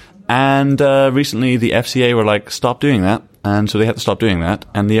into. And recently, the FCA were like, stop doing that. And so they had to stop doing that.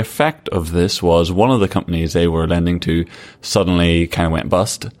 And the effect of this was one of the companies they were lending to suddenly kind of went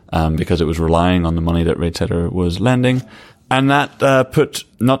bust because it was relying on the money that RateSetter was lending. And that put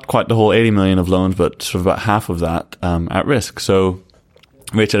not quite the whole 80 million of loans, but sort of about half of that at risk. So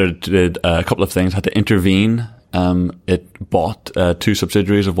RateSetter did a couple of things, had to intervene. It bought 2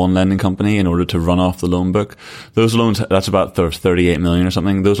 subsidiaries of one lending company in order to run off the loan book. Those loans, that's about 38 million or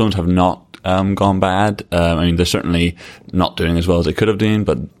something. Those loans have not gone bad. I mean, they're certainly not doing as well as they could have done,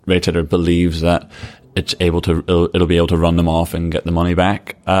 but RateSetter believes that it'll be able to run them off and get the money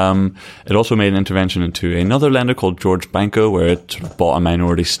back. It also made an intervention into another lender called George Banco, where it sort of bought a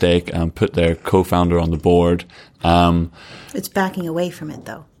minority stake and put their co-founder on the board. It's backing away from it,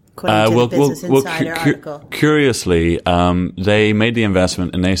 though. According to the Business Insider article. Curiously, they made the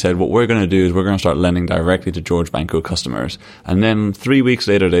investment and they said, what we're going to do is we're going to start lending directly to George Banco customers. And then 3 weeks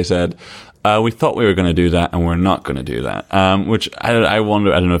later, they said, we thought we were going to do that and we're not going to do that. Which I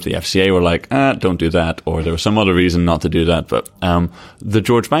wonder, I don't know if the FCA were like, don't do that, or there was some other reason not to do that. But the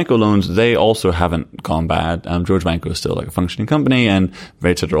George Banco loans, they also haven't gone bad. George Banco is still like a functioning company, and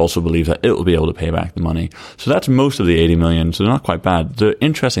RateSetter also believes that it will be able to pay back the money. So that's most of the 80 million. So they're not quite bad. The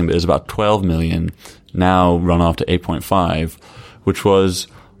interesting bit is about 12 million now run off to 8.5, which was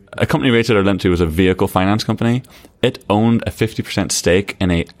a company RateSetter lent to was a vehicle finance company. It owned a 50% stake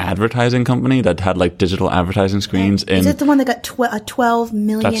in a advertising company that had like digital advertising screens. Is it the one that got a 12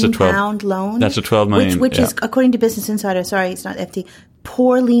 million pound loan? That's a 12 million. Which is, according to Business Insider, sorry, it's not FT,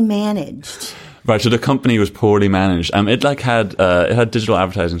 poorly managed. Right, so the company was poorly managed. It had digital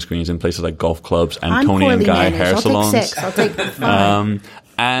advertising screens in places like golf clubs and Tony and Guy hair salons. I'll take 6. I'll take 5.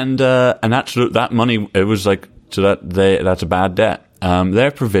 And that money, it was like, so that's a bad debt. Their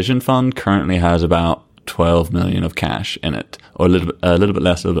provision fund currently has about 12 million of cash in it, or a little bit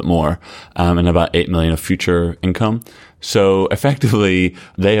less, a little bit more, and about 8 million of future income. So effectively,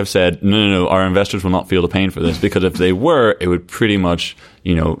 they have said, no, our investors will not feel the pain for this, because if they were, it would pretty much,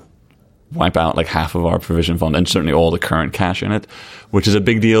 wipe out like half of our provision fund and certainly all the current cash in it, which is a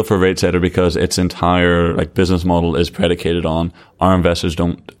big deal for RateSetter because its entire like business model is predicated on our investors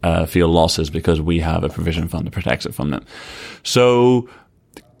don't feel losses because we have a provision fund that protects it from them. So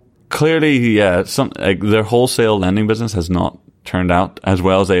clearly, their wholesale lending business has not turned out as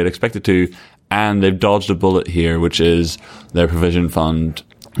well as they had expected to, and they've dodged a bullet here, which is their provision fund,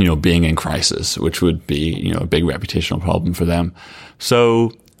 being in crisis, which would be, a big reputational problem for them.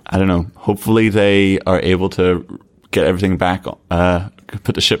 So I don't know. Hopefully they are able to get everything back,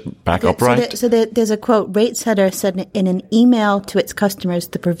 put the ship back upright. So there's a quote. RateSetter said in an email to its customers,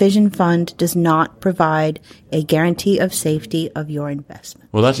 the provision fund does not provide a guarantee of safety of your investment.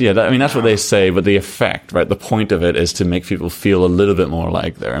 Well, that's what they say, but the effect, right? The point of it is to make people feel a little bit more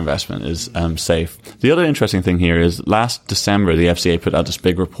like their investment is safe. The other interesting thing here is last December, the FCA put out this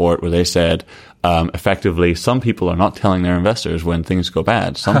big report where they said, effectively, some people are not telling their investors when things go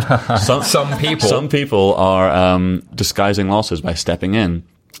bad. Some people are disguising losses by stepping in.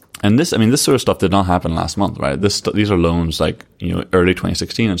 And this sort of stuff did not happen last month, right? These are loans like, early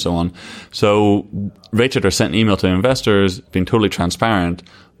 2016 and so on. So RateSetter sent an email to investors being totally transparent,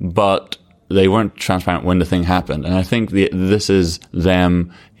 but they weren't transparent when the thing happened. And I think this is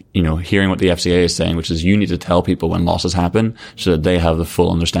them, hearing what the FCA is saying, which is you need to tell people when losses happen so that they have the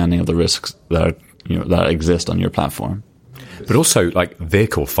full understanding of the risks that exist on your platform. But also, like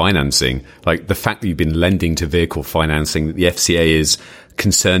vehicle financing, like the fact that you've been lending to vehicle financing, that the FCA is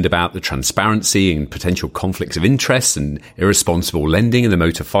concerned about the transparency and potential conflicts of interest and irresponsible lending in the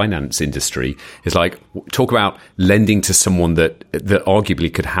motor finance industry is like, talk about lending to someone that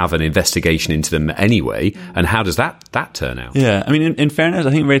arguably could have an investigation into them anyway. And how does that turn out? Yeah, I mean, in fairness,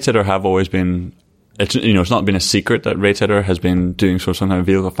 I think RateSetter have always been. It's not been a secret that RateSetter has been doing sort of some kind of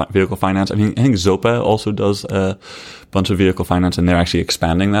vehicle finance. I think Zopa also does a bunch of vehicle finance, and they're actually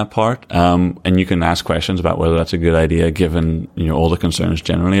expanding that part. And you can ask questions about whether that's a good idea, given all the concerns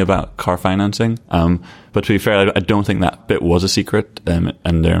generally about car financing. But to be fair, I don't think that bit was a secret,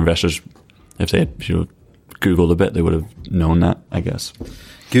 and their investors, if they had Googled a bit, they would have known that, I guess.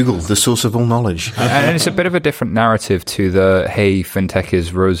 Google, the source of all knowledge. And it's a bit of a different narrative to the, hey, fintech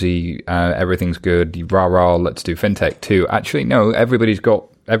is rosy, everything's good, rah-rah, let's do fintech too. Actually, no, everybody's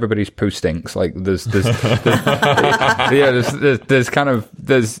poo stinks. Like, there's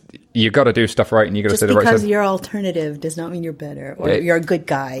you got to do stuff right, and you got to say the right stuff. Just because you're alternative does not mean you're better or you're a good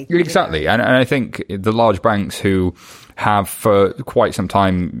guy. Exactly. And I think the large banks who have for quite some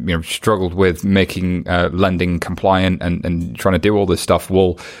time, struggled with making lending compliant and trying to do all this stuff,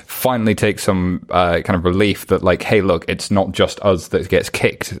 will finally take some kind of relief that, like, hey, look, it's not just us that gets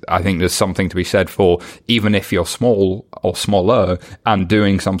kicked. I think there's something to be said for, even if you're small or smaller and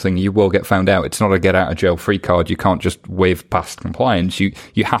doing something, you will get found out. It's not a get out of jail free card. You can't just wave past compliance. You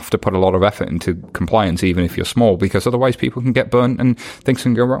have to put a lot of effort into compliance, even if you're small, because otherwise people can get burnt and things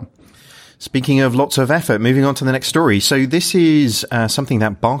can go wrong. Speaking of lots of effort, moving on to the next story. So this is something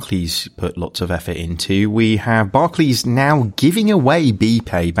that Barclays put lots of effort into. We have Barclays now giving away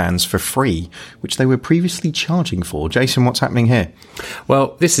BPay bands for free, which they were previously charging for. Jason, what's happening here?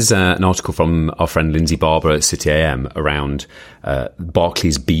 Well, this is an article from our friend Lindsay Barber at City AM around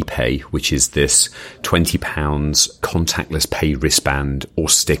Barclays BPay, which is this £20 contactless pay wristband or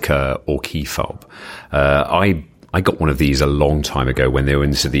sticker or key fob. I got one of these a long time ago when they were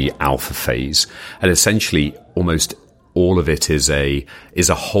into the alpha phase, and essentially almost all of it is a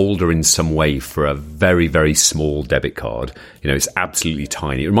holder in some way for a very, very small debit card. It's absolutely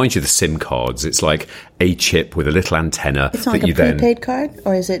tiny. It reminds you of the SIM cards. It's like a chip with a little antenna. It's not like a prepaid card,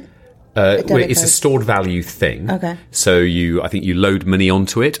 or is it? It's a stored value thing. Okay. So I think you load money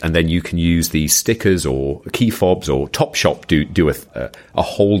onto it, and then you can use these stickers or key fobs, or Topshop do a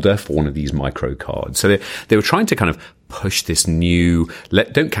holder for one of these micro cards. So they were trying to kind of push this new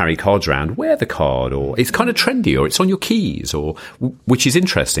don't carry cards around, wear the card, or it's kind of trendy, or it's on your keys, or which is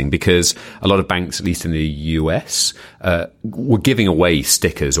interesting because a lot of banks, at least in the US, were giving away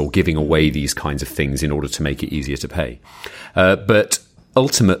stickers or giving away these kinds of things in order to make it easier to pay. But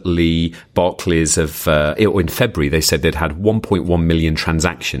ultimately, Barclays in February, they said they'd had 1.1 million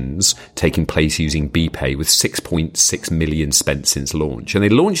transactions taking place using BPay, with 6.6 million spent since launch. And they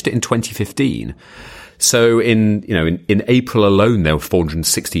launched it in 2015. So in April alone, there were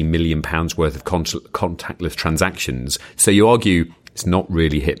 £460 million worth of contactless transactions. So you argue it's not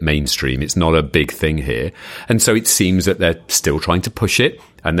really hit mainstream. It's not a big thing here. And so it seems that they're still trying to push it,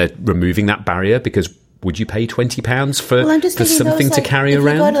 and they're removing that barrier, because would you pay £20 for something to carry around?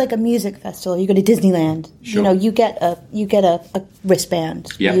 If you go to like a music festival, you go to Disneyland, sure. You get a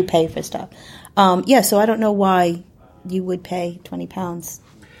wristband. Yeah. You pay for stuff. So I don't know why you would pay £20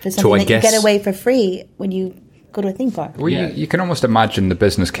 for something that you get away for free when you go to a theme park. Well, you can almost imagine the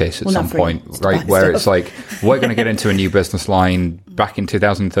business case at some point, right, where stuff. it's like, we're going to get into a new business line. Back in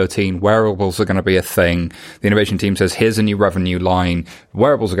 2013, wearables are going to be a thing. The innovation team says, here's a new revenue line.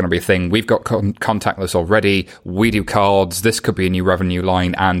 Wearables are going to be a thing. We've got contactless already. We do cards. This could be a new revenue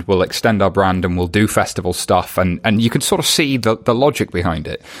line, and we'll extend our brand and we'll do festival stuff. And you can sort of see the logic behind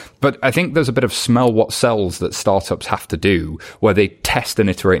it. But I think there's a bit of smell what sells that startups have to do, where they test and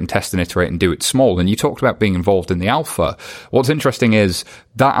iterate and do it small. And you talked about being involved in the alpha. What's interesting is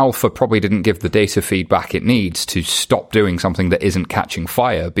that alpha probably didn't give the data feedback it needs to stop doing something that isn't catching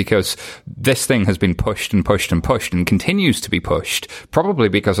fire, because this thing has been pushed and pushed and pushed and continues to be pushed, probably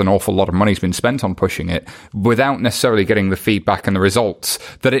because an awful lot of money's been spent on pushing it without necessarily getting the feedback and the results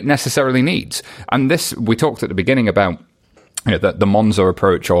that it necessarily needs. And this, we talked at the beginning about the Monzo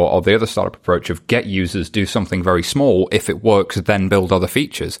approach or the other startup approach of get users, do something very small. If it works, then build other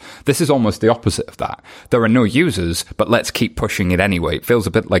features. This is almost the opposite of that. There are no users, but let's keep pushing it anyway. It feels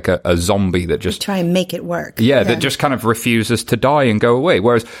a bit like a zombie that just... try and make it work. Yeah, that just kind of refuses to die and go away.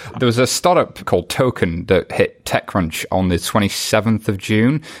 Whereas there was a startup called Token that hit TechCrunch on the 27th of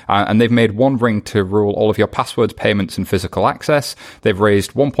June, and they've made one ring to rule all of your passwords, payments, and physical access. They've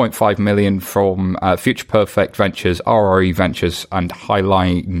raised 1.5 million from Future Perfect Ventures, RRE Ventures, and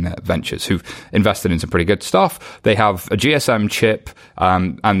Highline Ventures, who've invested in some pretty good stuff. They have a GSM chip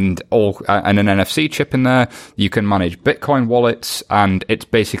and an NFC chip in there. You can manage Bitcoin wallets, and it's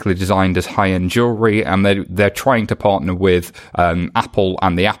basically designed as high-end jewellery. And they're trying to partner with Apple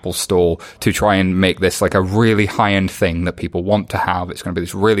and the Apple Store to try and make this like a really high-end thing that people want to have. It's going to be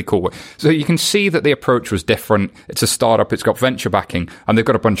this really cool way. So you can see that the approach was different. It's a startup. It's got venture backing, and they've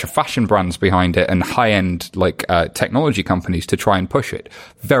got a bunch of fashion brands behind it and high-end technology companies to try and push it.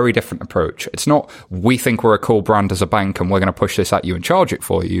 Very different approach. It's not, we think we're a cool brand as a bank and we're going to push this at you and charge it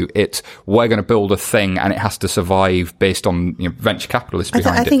for you. It's, we're going to build a thing and it has to survive based on venture capitalists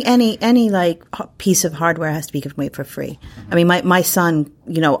behind it. I think any like piece of hardware has to be given away for free. I mean, my son,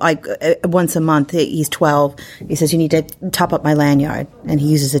 once a month, he's 12. He says, you need to top up my lanyard, and he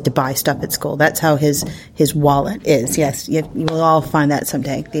uses it to buy stuff at school. That's how his wallet is. Yes, you will all find that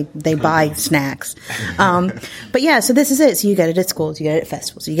someday. They buy snacks. But yeah, so this is it. So you get it at schools, you get it at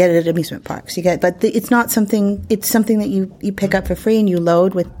festivals, you get it at amusement parks, but it's not something. It's something that you pick up for free and you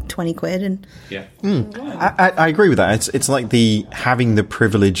load with 20 quid. And yeah, I agree with that. It's like having the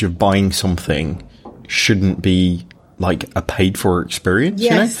privilege of buying something shouldn't be like a paid for experience,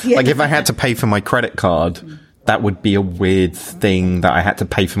 Yes, you know? Like if I had to pay for my credit card, that would be a weird thing that I had to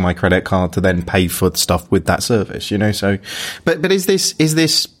pay for my credit card to then pay for stuff with that service, you know? So, but is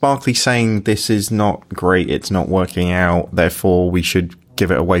this Barclays saying this is not great, it's not working out, therefore we should give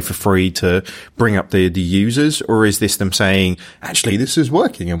it away for free to bring up the users? Or is this them saying, actually, this is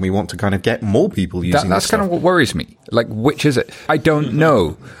working and we want to kind of get more people using That's kind of what worries me. Like, which is it? I don't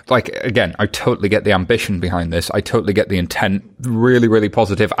know. Like, again, I totally get the ambition behind this. I totally get the intent. Really, really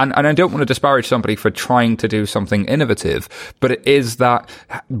positive. And I don't want to disparage somebody for trying to do something innovative, but it is that,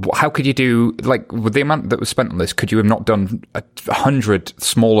 how could you do, like, with the amount that was spent on this, could you have not done 100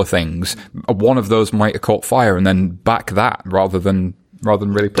 smaller things? One of those might have caught fire and then back that rather than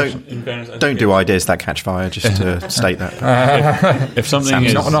really push them. Don't do ideas that catch fire, just to state that. If something Sam's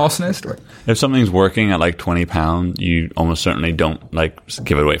is not an arsonist. if something's working at like £20, you almost certainly don't like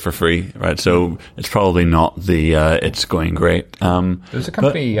give it away for free, right? So it's probably not the it's going great. There's a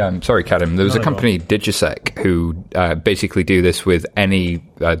company, sorry, Kadam, there was a company, Digisec, who basically do this with any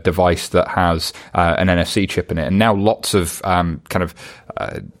device that has an NFC chip in it. And now lots of kind of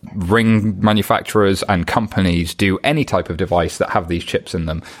ring manufacturers and companies do any type of device that have these chips in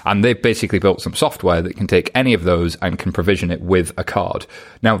them. And they've basically built some software that can take any of those and can provision it with a card.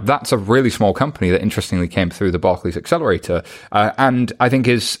 Now, that's a really small company that interestingly came through the Barclays Accelerator, and I think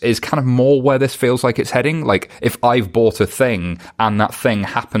is kind of more where this feels like it's heading. Like, if I've bought a thing and that thing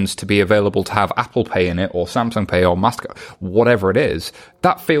happens to be available to have Apple Pay in it or Samsung Pay or MasterCard, whatever it is,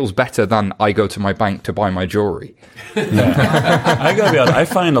 that feels better than I go to my bank to buy my jewellery. I gotta be honest, I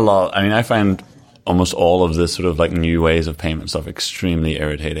find almost all of this sort of like new ways of payment stuff extremely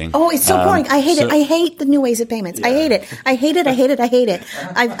irritating. Oh, it's so boring. I hate it. I hate the new ways of payments. Yeah. I hate it. I hate it. I hate it. I hate it.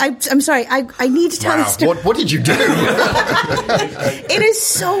 I'm sorry. I need to tell this story. What did you do? It is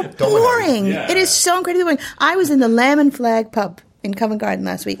so boring. Yeah. It is so incredibly boring. I was in the Lamb and Flag pub in Covent Garden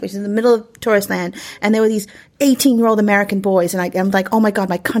last week, which is in the middle of tourist land, and there were these 18-year-old American boys, and I'm like, oh my God,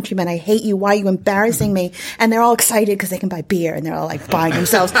 my countrymen, I hate you. Why are you embarrassing me? And they're all excited because they can buy beer, and they're all like buying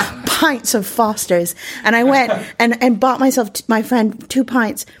themselves pints of Foster's. And I went and bought myself, my friend, 2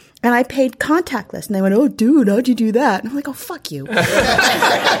 pints, and I paid contactless. And they went, oh, dude, how'd you do that? And I'm like, oh, fuck you.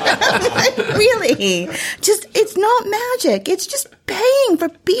 Really? Just, it's not magic. It's just paying for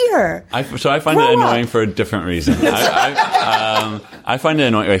beer. So I find it annoying for a different reason. I find it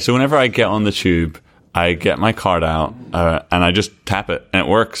annoying. So whenever I get on the tube, I get my card out and I just tap it and it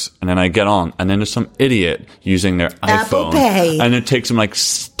works. And then I get on and then there's some idiot using their Apple iPhone. Pay. And it takes them like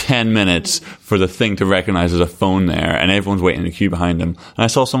 10 minutes for the thing to recognize there's a phone there and everyone's waiting in the queue behind them. And I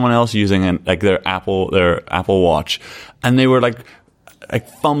saw someone else using their Apple Watch, and they were like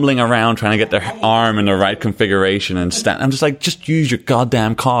fumbling around trying to get their arm in the right configuration and stand. I'm just like, just use your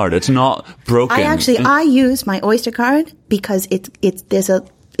goddamn card. It's not broken. I use my Oyster card because it's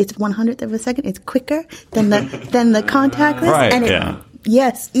 100th of a second. It's quicker than the contactless. Right. And yeah.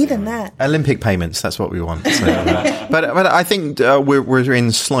 Yes, even that. Olympic payments, that's what we want. So, but I think we're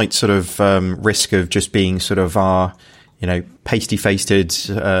in slight sort of risk of just being sort of our, pasty-faced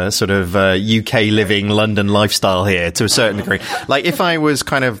sort of UK living London lifestyle here to a certain degree. Like if I was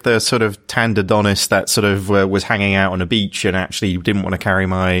kind of the sort of tanned Adonis that sort of was hanging out on a beach and actually didn't want to carry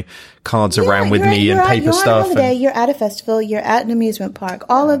my cards around with me and paper stuff. You're at a festival, you're at an amusement park.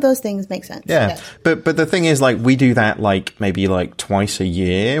 All of those things make sense. Yeah. Yes. But the thing is, like, we do that maybe twice a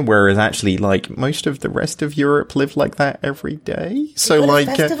year, whereas actually most of the rest of Europe live like that every day. So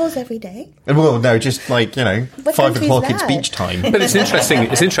festivals every day? Well, no, just 5 o'clock it's beach time. But it's interesting.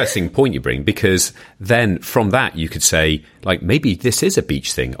 It's an interesting point you bring, because then from that you could say maybe this is a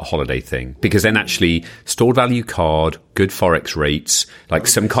beach thing, a holiday thing, because then actually stored value card, good forex rates,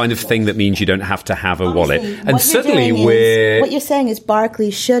 some kind of thing that means you don't have to have a wallet. And suddenly what you're saying is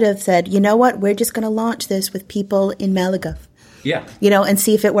Barclays should have said, you know what, we're just going to launch this with people in Malaga. Yeah. And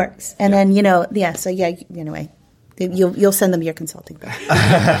see if it works. And then, so anyway. You'll send them your consulting bill.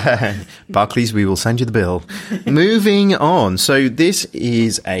 Barclays, we will send you the bill. Moving on. So this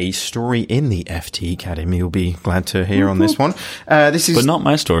is a story in the FT Academy. You'll be glad to hear on this one. This is, but not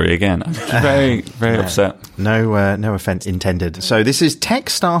my story again. I'm very, very upset. No offense intended. So this is tech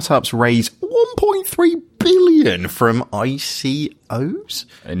startups raise 1.3 billion from ICOs.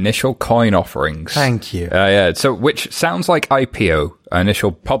 Initial coin offerings. Thank you. Yeah. So, which sounds like IPO.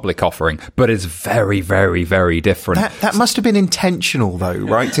 initial public offering, but it's very, very, very different. That must have been intentional, though,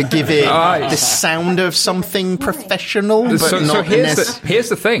 right? To give it the sound of something professional, but so here's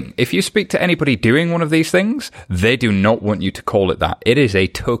the thing. If you speak to anybody doing one of these things, they do not want you to call it that. It is a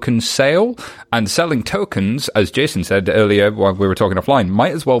token sale, and selling tokens, as Jason said earlier while we were talking offline,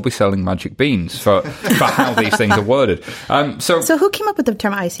 might as well be selling magic beans for how these things are worded. So who came up with the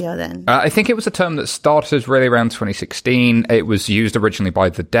term ICO then? I think it was a term that started really around 2016. It was used originally by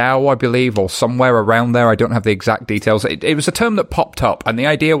the DAO, I believe, or somewhere around there. I don't have the exact details. It was a term that popped up, and the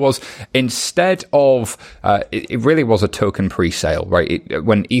idea was instead of it really was a token pre-sale, right?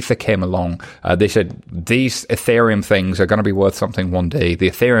 When Ether came along, they said these Ethereum things are going to be worth something one day. The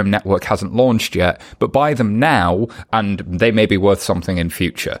Ethereum network hasn't launched yet, but buy them now, and they may be worth something in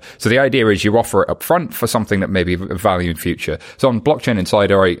future. So the idea is you offer it up front for something that may be of value in future. So on Blockchain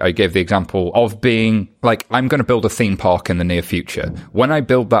Insider, I gave the example of being like, I'm going to build a theme park in the near future. When I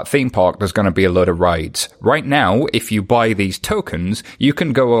build that theme park, there's going to be a load of rides. Right now, if you buy these tokens, you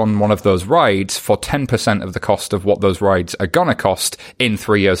can go on one of those rides for 10% of the cost of what those rides are going to cost in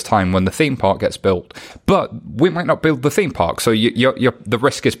 3 years' time when the theme park gets built. But we might not build the theme park, so the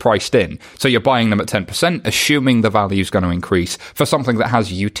risk is priced in. So you're buying them at 10%, assuming the value is going to increase for something that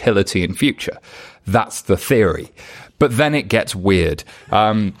has utility in future. That's the theory. But then it gets weird.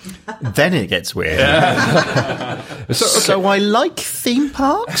 So I like theme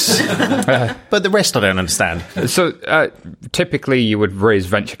parks, but the rest I don't understand. So typically you would raise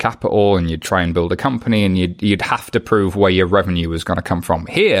venture capital and you'd try and build a company, and you'd have to prove where your revenue was going to come from.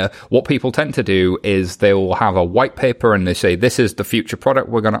 Here, what people tend to do is they will have a white paper and they say, this is the future product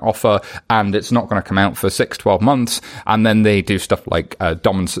we're going to offer, and it's not going to come out for 6-12 months. And then they do stuff like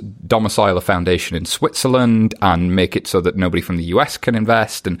domicile a foundation in Switzerland and make it so that nobody from the US can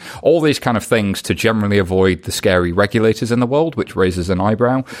invest, and all these kind of things to generally avoid the scary regulators in the world, which raises an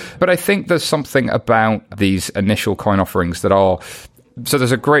eyebrow. But I think there's something about these initial coin offerings that are... So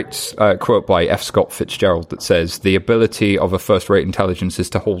there's a great quote by F. Scott Fitzgerald that says, the ability of a first-rate intelligence is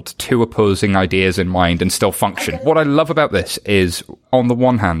to hold two opposing ideas in mind and still function. What I love about this is, on the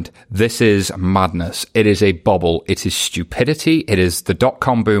one hand, this is madness. It is a bubble. It is stupidity. It is the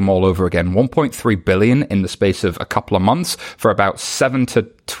dot-com boom all over again. 1.3 billion in the space of a couple of months for about 7 to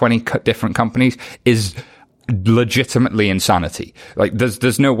 20 different companies is legitimately insanity. Like,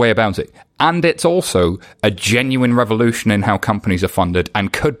 there's no way about it. And it's also a genuine revolution in how companies are funded,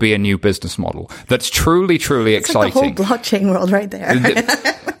 and could be a new business model that's truly, truly exciting. Like the whole blockchain world right there.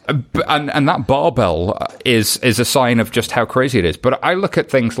 And that barbell is a sign of just how crazy it is. But I look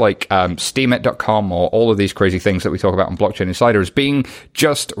at things like Steemit.com or all of these crazy things that we talk about on Blockchain Insider as being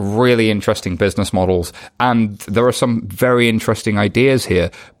just really interesting business models. And there are some very interesting ideas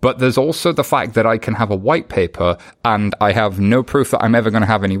here. But there's also the fact that I can have a white paper and I have no proof that I'm ever going to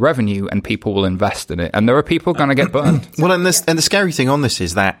have any revenue, and people will invest in it. And there are people going to get burned. Well, and the scary thing on this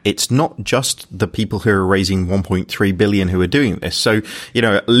is that it's not just the people who are raising 1.3 billion who are doing this. So, you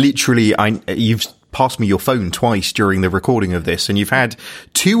know, literally, you've passed me your phone twice during the recording of this, and you've had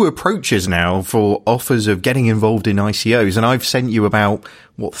 2 approaches now for offers of getting involved in ICOs, and I've sent you about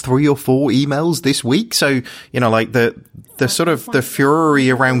 3 or 4 emails this week. So, you know, like the sort of the fury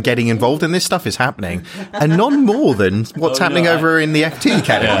around getting involved in this stuff is happening, and none more than what's happening over in the FT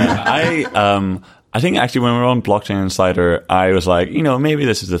category. Yeah, I think actually when we were on Blockchain Insider, I was like, you know, maybe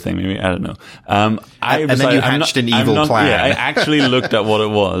this is the thing. Maybe, I don't know. And then you hatched an evil plan. Yeah, I actually looked at what it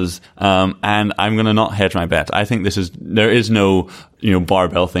was, and I'm going to not hedge my bet. I think there is no, you know,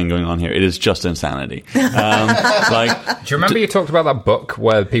 barbell thing going on here. It is just insanity. Do you remember you talked about that book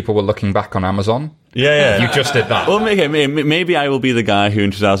where people were looking back on Amazon? Yeah. You just did that. Well, maybe I will be the guy who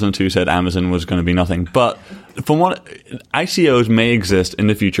in 2002 said Amazon was going to be nothing. But from what ICOs may exist in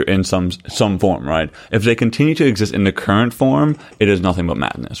the future in some form, right? If they continue to exist in the current form, it is nothing but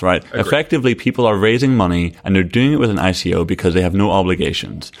madness, right? Agreed. Effectively, people are raising money and they're doing it with an ICO because they have no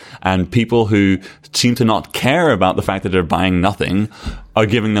obligations. And people who seem to not care about the fact that they're buying nothing are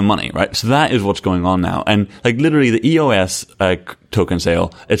giving them money, right? So that is what's going on now. And like literally the EOS token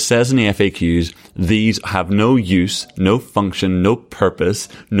sale, it says in the FAQs, these have no use, no function, no purpose,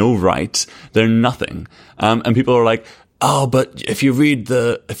 no rights. They're nothing. And people are like, oh, but if you read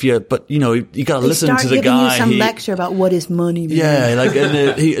but you know, you gotta listen to the guy. You some lecture about what is money. Man. Yeah, like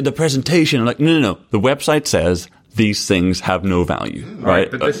the presentation, like, no. The website says these things have no value,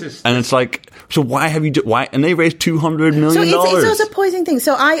 right? But this is, and it's like, So why have you why? And they raised $200 million. So it's a poison thing.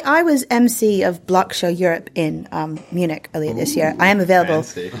 So I was MC of Block Show Europe in Munich earlier this year. I am available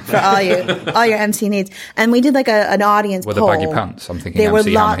for all your MC needs. And we did like an audience with poll. With the baggy pants, I'm thinking. There MC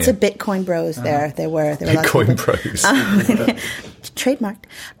were lots here. of Bitcoin bros there. There were Bitcoin bros.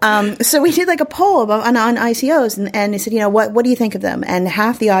 Trademarked. So we did like a poll on ICOs, and they said, what do you think of them? And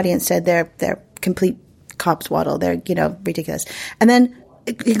half the audience said they're complete copswaddle. They're ridiculous. And then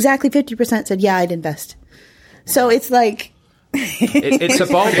exactly 50% said, yeah, I'd invest. So it's like. It's a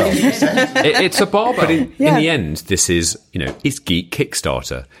barbell. It's a barbell. But in the end, this is, it's Geek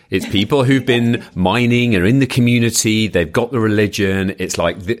Kickstarter. It's people who've been mining, are in the community, they've got the religion. It's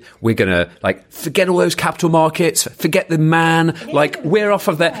like, we're going to, forget all those capital markets, forget the man. We're off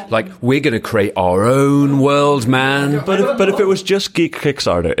of that. We're going to create our own world, man. But if it was just Geek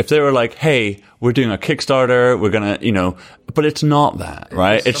Kickstarter, if they were like, hey, we're doing a Kickstarter, we're going to, but it's not that,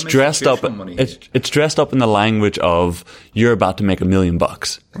 right? It's dressed up. It's dressed up in the language of you're about to make $1 million,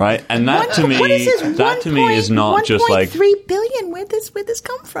 right? And that to me is not just like $1.3 billion. Where'd this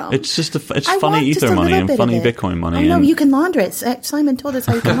come from? It's just it's funny Ether money and funny Bitcoin money. I know you can launder it. Simon told us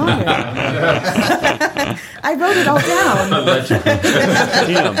how you can launder it. I wrote it all down.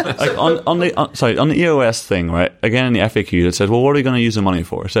 On the EOS thing, right? Again, in the FAQ, it says, well, what are you going to use the money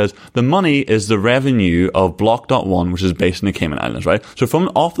for? It says the money is the revenue of Block.1, which is based in the Cayman Islands, right? So from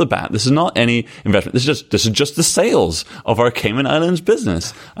off the bat, this is not any investment. This is just the sales of our Cayman Islands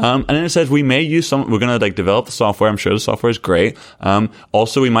business. And then it says we may use we're going to develop the software. I'm sure the software is great.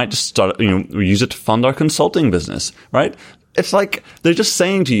 Also, we might just start, we use it to fund our consulting business, right? It's like they're just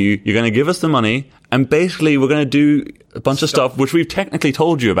saying to you, you're going to give us the money, and basically we're going to do a bunch of stuff which we've technically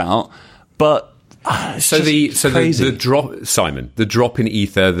told you about, but the drop, Simon, the drop in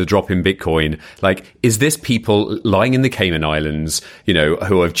Ether, the drop in Bitcoin, is this people lying in the Cayman Islands,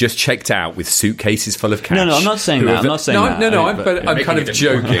 who have just checked out with suitcases full of cash? No, I'm not saying that. I'm kind of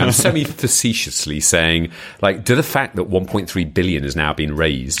joking. I'm semi-facetiously saying, do the fact that 1.3 billion has now been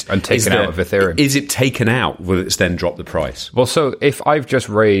raised and taken out of Ethereum, is it taken out? Will it's then drop the price? Well, so if I've just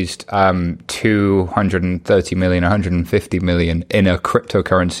raised 230 million, 150 million in a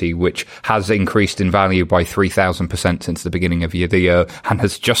cryptocurrency which has increased in value by 3,000% since the beginning of the year and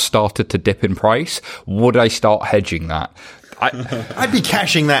has just started to dip in price, would I start hedging that? I'd be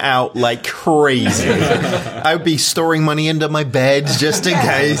cashing that out like crazy. I would be storing money under my bed just in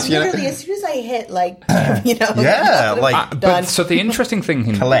case. Literally, as soon as I hit, But so the interesting thing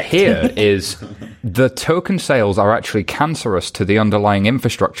here is the token sales are actually cancerous to the underlying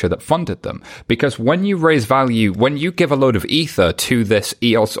infrastructure that funded them. Because when you raise value, when you give a load of Ether to this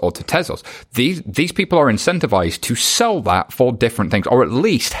EOS or to Tezos, these people are incentivized to sell that for different things, or at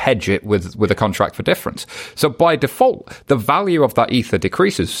least hedge it with a contract for difference. So by default, the value of that Ether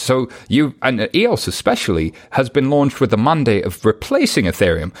decreases. So and EOS especially has been launched with the mandate of replacing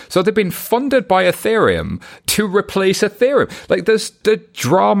Ethereum. So they've been funded by Ethereum to replace Ethereum. The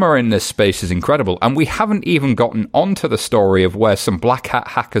drama in this space is incredible. And we haven't even gotten onto the story of where some black hat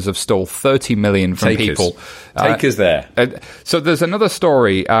hackers have stole 30 million from people. Take us there. So there's another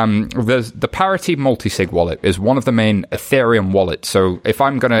story. There's the Parity multisig wallet is one of the main Ethereum wallets. So if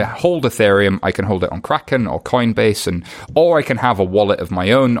I'm going to hold Ethereum, I can hold it on Kraken or Coinbase, or I can have a wallet of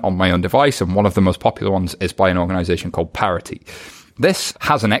my own on my own device. And one of the most popular ones is by an organization called Parity. This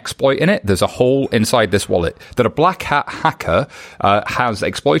has an exploit in it. There's a hole inside this wallet that a black hat hacker has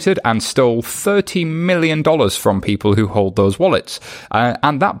exploited and stole $30 million from people who hold those wallets.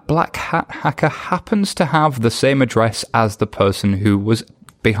 And that black hat hacker happens to have the same address as the person who was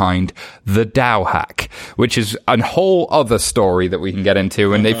behind the DAO hack, which is a whole other story that we can get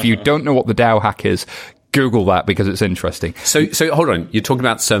into. And if you don't know what the DAO hack is, Google that because it's interesting. So hold on. You're talking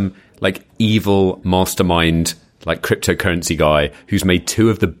about some evil mastermind cryptocurrency guy who's made two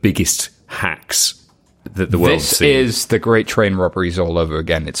of the biggest hacks that the world's seen. This is the great train robberies all over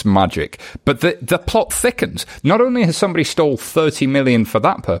again. It's magic. But the plot thickens. Not only has somebody stole 30 million for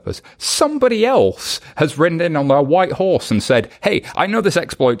that purpose, somebody else has ridden in on their white horse and said, hey, I know this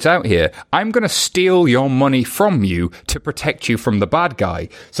exploit's out here. I'm going to steal your money from you to protect you from the bad guy.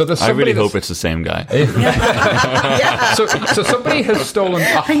 So there's somebody I really hope it's the same guy. So somebody has stolen.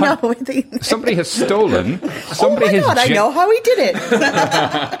 Somebody has stolen. I know how he did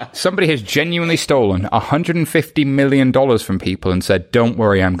it. Somebody has genuinely stolen $150 million from people and said, don't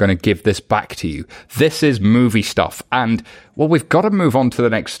worry, I'm going to give this back to you. This is movie stuff. And, well, we've got to move on to the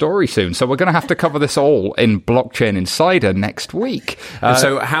next story soon. So we're going to have to cover this all in Blockchain Insider next week.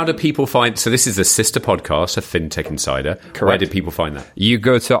 So how do people find... So this is the sister podcast of FinTech Insider. Correct. Where do people find that? You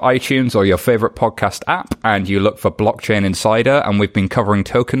go to iTunes or your favorite podcast app and you look for Blockchain Insider, and we've been covering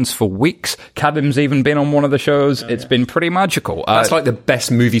tokens for weeks. Kadim's even been on one of the shows. It's been pretty magical. That's like the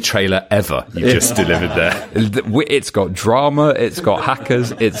best movie trailer ever you just delivered there. It's got drama, it's got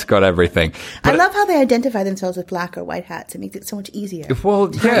hackers, it's got everything. I love how they identify themselves with black or white hats. It makes it so much easier.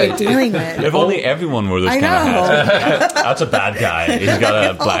 Well, yeah. Dealing with. If only everyone wore this kind of hat. That's a bad guy. He's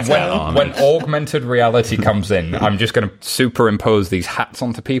got a black hat on. When augmented reality comes in, I'm just going to superimpose these hats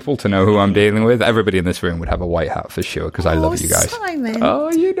onto people to know who I'm dealing with. Everybody in this room would have a white hat for sure, because I love you guys. Simon.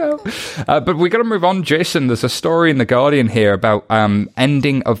 Oh, you know. But we got to move on, Jason. There's a story in The Guardian here about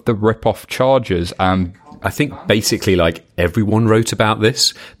ending of the rip-off charges. I think basically like everyone wrote about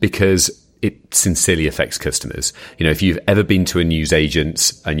this because it sincerely affects customers. You know, if you've ever been to a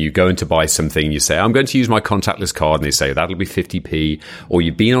newsagent's and you go in to buy something and you say, I'm going to use my contactless card, and they say that'll be 50p, or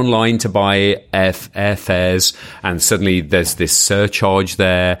you've been online to buy airfares and suddenly there's this surcharge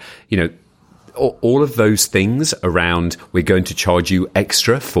there, you know, all of those things around we're going to charge you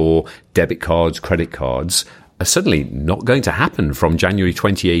extra for debit cards, credit cards, are suddenly not going to happen from January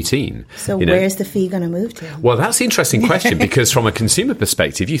 2018. So where's the fee going to move to? Well, that's the interesting question, because from a consumer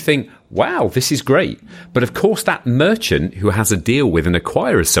perspective, you think, wow, this is great. But of course, that merchant who has a deal with an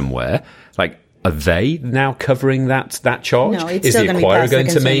acquirer somewhere, like, are they now covering that charge? No, it's is still the going to acquirer be going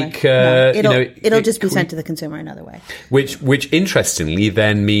to make? It'll just be sent to the consumer another way. Which interestingly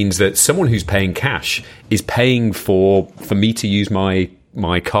then means that someone who's paying cash is paying for me to use my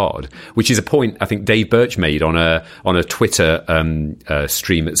card, which is a point I think Dave Birch made on a Twitter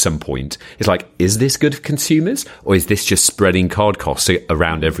stream at some point. It's like, is this good for consumers, or is this just spreading card costs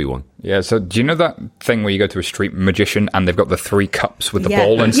around everyone? Yeah, so do you know that thing where you go to a street magician and they've got the 3 cups with the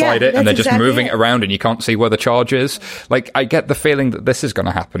ball inside it, and they're just moving it around and you can't see where the charge is? Like, I get the feeling that this is going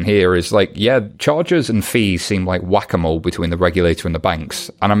to happen here is like, yeah, charges and fees seem like whack-a-mole between the regulator and the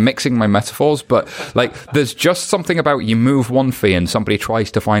banks. And I'm mixing my metaphors, but like, there's just something about you move one fee and somebody tries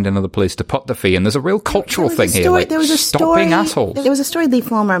to find another place to put the fee, and there's a real cultural thing here. Like, stop being assholes. There was a story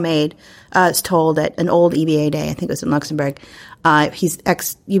Leif Wilmer made, it's told at an old EBA day, I think it was in Luxembourg. He's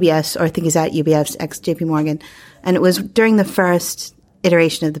ex-UBS, or I think he's at UBS, ex-JP Morgan. And it was during the first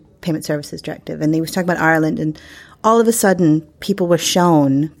iteration of the Payment Services Directive. And he was talking about Ireland. And all of a sudden, people were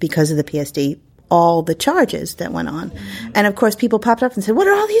shown, because of the PSD, all the charges that went on. And of course, people popped up and said, what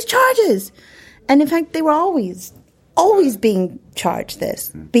are all these charges? And in fact, they were always being charged this,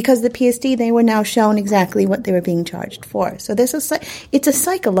 because the PSD, they were now shown exactly what they were being charged for. So it's a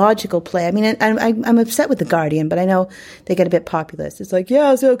psychological play. I mean, I'm upset with The Guardian, but I know they get a bit populist. It's like,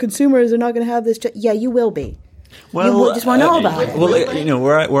 yeah, so consumers are not going to have this. Yeah, you will be. Well, you just want to know about it. Well, you know,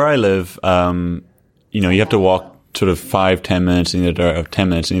 where I live, you know, you have to walk sort of 5-10 minutes in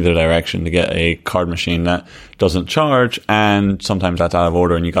either direction to get a card machine that doesn't charge, and sometimes that's out of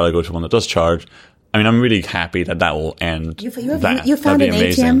order and you got to go to one that does charge. I mean, I'm really happy that will end. You found an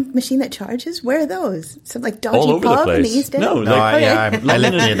ATM machine that charges? Where are those? Some like dodgy all over pub the place. in the East End? I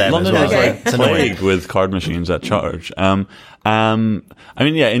live near them London as well. is plagued with card machines that charge. I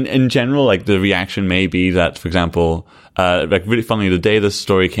mean, yeah, in general, like the reaction may be that, for example, like really funny, the day this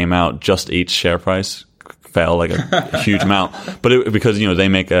story came out, Just Eat's share price fell like a huge amount, but because, you know, they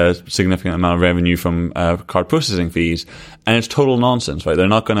make a significant amount of revenue from card processing fees, and it's total nonsense, right? They're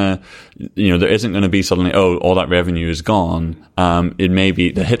not going to, you know, there isn't going to be suddenly, oh, all that revenue is gone. It may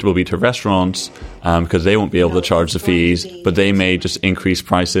be, the hit will be to restaurants because they won't be able to charge the fees, but they may just increase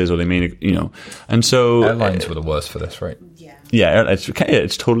prices, or they may, you know, and so airlines were the worst for this, right? Yeah,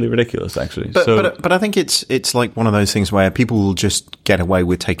 it's totally ridiculous, actually. But I think it's like one of those things where people will just get away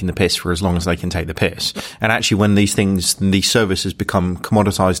with taking the piss for as long as they can take the piss. And actually, when these services become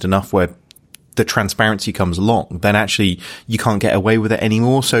commoditized enough where the transparency comes along, then actually you can't get away with it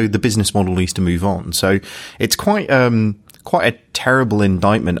anymore. So the business model needs to move on. So it's quite a terrible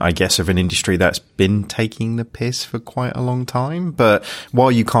indictment, I guess, of an industry that's been taking the piss for quite a long time. But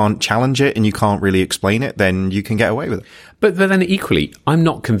while you can't challenge it and you can't really explain it, then you can get away with it. But then equally, I'm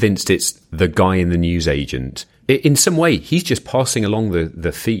not convinced it's the guy in the newsagent. In some way, he's just passing along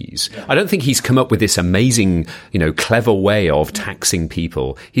the fees. I don't think he's come up with this amazing, you know, clever way of taxing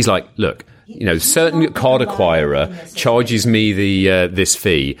people. He's like, look, you know, certain card acquirer charges me this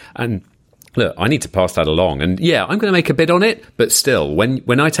fee, and look, I need to pass that along. And yeah, I'm going to make a bid on it, but still,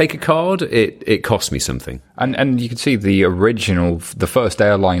 when I take a card, it costs me something. And you can see the first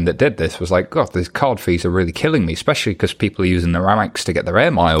airline that did this was like, God, these card fees are really killing me, especially because people are using their Amex to get their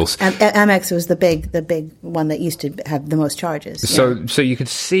air miles. Amex was the big one that used to have the most charges. So you could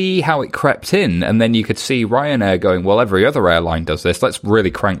see how it crept in, and then you could see Ryanair going, well, every other airline does this. Let's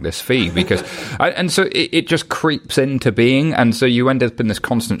really crank this fee because, and so it just creeps into being, and so you end up in this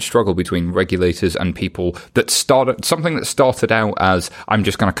constant struggle between regulators and people that started out as I'm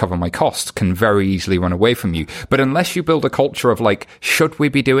just going to cover my costs can very easily run away from you. But unless you build a culture of like, should we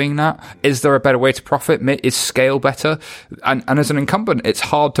be doing that? Is there a better way to profit? Is scale better? And as an incumbent, it's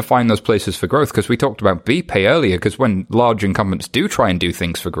hard to find those places for growth, because we talked about BPay earlier, because when large incumbents do try and do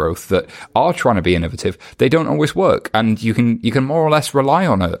things for growth that are trying to be innovative, they don't always work. And you can more or less rely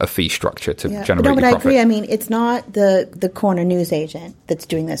on a fee structure to generate your profit. I agree. I mean, it's not the corner news agent that's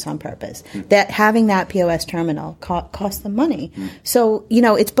doing this on purpose. That having that POS terminal costs them money. So,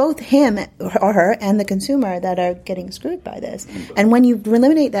 it's both him or her and the consumer that are getting screwed by this. And when you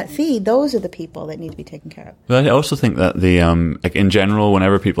eliminate that fee, those are the people that need to be taken care of. But I also think that the like in general,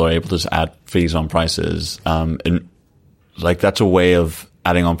 whenever people are able to just add fees on prices, that's a way of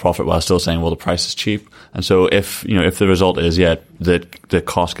adding on profit while still saying, well, the price is cheap. And so if the result is, the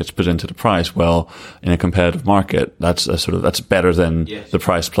cost gets put into the price, well, in a competitive market, that's better than the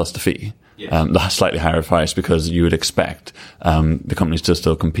price plus the fee. The slightly higher price, because you would expect the companies to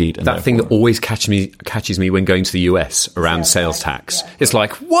still compete. And that thing that always catches me when going to the US around sales tax. It's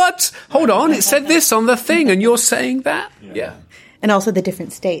like, what? Hold on, it said this on the thing and you're saying that? Yeah. And also the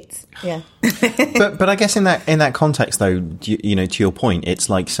different states. Yeah. but I guess in that context, though, to your point, it's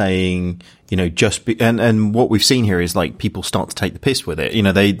like saying, and what we've seen here is like people start to take the piss with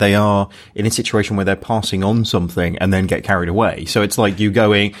it. They are in a situation where they're passing on something and then get carried away. So it's like you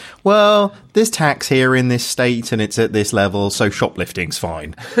going, well, there's tax here in this state and it's at this level, so shoplifting's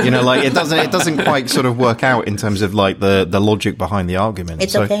fine. It doesn't quite sort of work out in terms of like the logic behind the argument.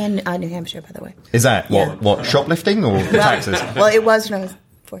 It's okay in New Hampshire, by the way. Is that what shoplifting or taxes? Well, it was when I was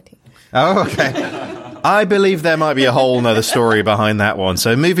 14. Oh, okay. I believe there might be a whole nother story behind that one.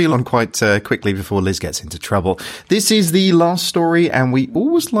 So moving on quite quickly before Liz gets into trouble. This is the last story, and we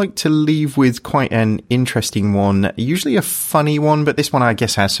always like to leave with quite an interesting one, usually a funny one, but this one I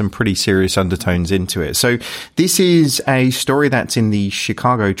guess has some pretty serious undertones into it. So this is a story that's in the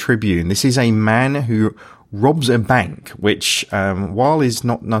Chicago Tribune. This is a man who robs a bank, which, while is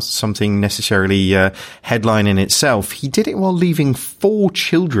not something necessarily headline in itself, he did it while leaving 4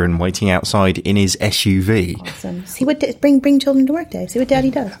 children waiting outside in his SUV. Awesome. See what bring children to work, Dave. See what Daddy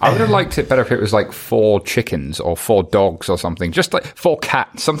does. I would have liked it better if it was like 4 chickens or 4 dogs or something. Just like 4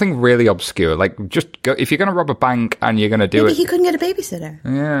 cats, something really obscure. Like, just go, if you're going to rob a bank and you're going to do Maybe it. he couldn't get a babysitter.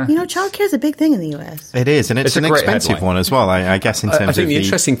 Yeah. Childcare is a big thing in the US. It is, and it's an expensive one as well, I guess, in terms of I think the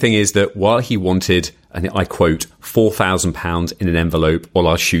interesting thing is that while he wanted, and I quote, £4,000 in an envelope, or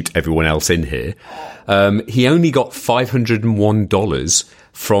I'll shoot everyone else in here, he only got $501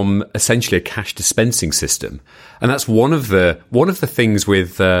 from essentially a cash dispensing system. And that's one of the things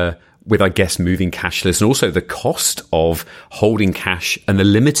with I guess moving cashless, and also the cost of holding cash and the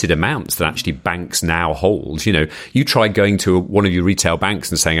limited amounts that actually banks now hold. You try going to one of your retail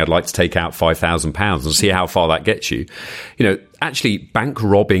banks and saying, I'd like to take out £5,000 and see how far that gets you. Actually, bank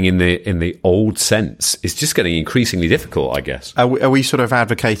robbing in the old sense is just getting increasingly difficult, I guess. Are we sort of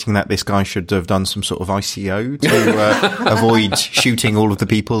advocating that this guy should have done some sort of ICO to avoid shooting all of the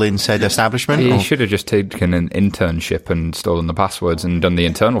people in said establishment? He should have just taken an internship and stolen the passwords and done the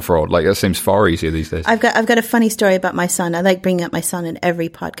internal fraud. Like, that seems far easier these days. I've got a funny story about my son. I like bringing up my son in every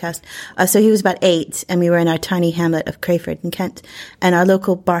podcast. So he was about 8, and we were in our tiny hamlet of Crayford in Kent, and our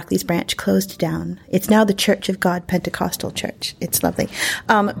local Barclays branch closed down. It's now the Church of God Pentecostal Church. It's lovely.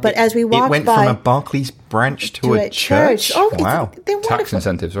 But as we walked by... It went from a Barclays branch to a church? Oh, wow. Tax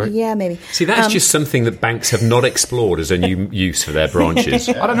incentives, right? Yeah, maybe. See, that's just something that banks have not explored as a new use for their branches.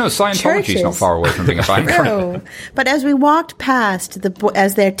 I don't know. Scientology's not far away from being a bank. True. But as we walked past,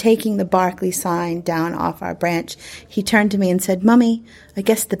 as they're taking the Barclays sign down off our branch, he turned to me and said, Mummy, I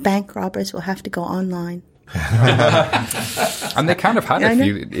guess the bank robbers will have to go online. And they kind of had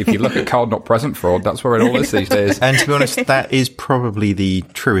it. If you look at card not present fraud, that's where it all is these days. And to be honest, that is probably the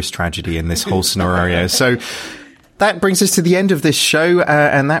truest tragedy in this whole scenario. So that brings us to the end of this show,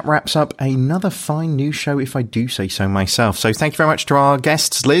 and that wraps up another fine news show, if I do say so myself. So thank you very much to our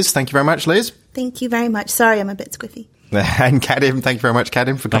guests. Liz, thank you very much, Liz. Thank you very much. Sorry, I'm a bit squiffy. And Kadim, thank you very much,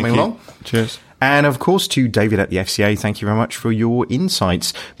 Kadim, for coming along. Cheers. And of course, to David at the FCA, thank you very much for your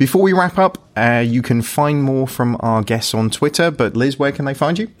insights. Before we wrap up, you can find more from our guests on Twitter. But Liz, where can they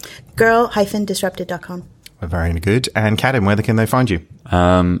find you? Girl-disrupted.com. Very good. And Kadhim, where can they find you?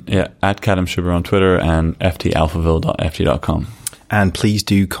 At Kadhim Sugar on Twitter and ftalphaville.ft.com. And please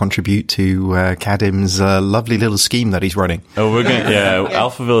do contribute to Kadhim's lovely little scheme that he's running. Oh,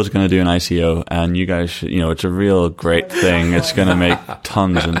 Alphaville is going to do an ICO, and you guys should, it's a real great thing. It's going to make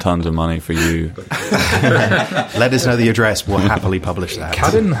tons and tons of money for you. Let us know the address. We'll happily publish that.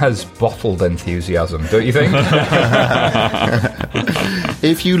 Kadhim has bottled enthusiasm, don't you think?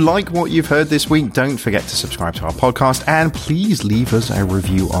 If you like what you've heard this week, don't forget to subscribe to our podcast, and please leave us a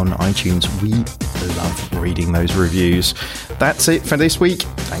review on iTunes. We love reading those reviews. That's it for this week.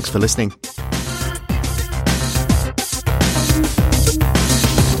 Thanks for listening.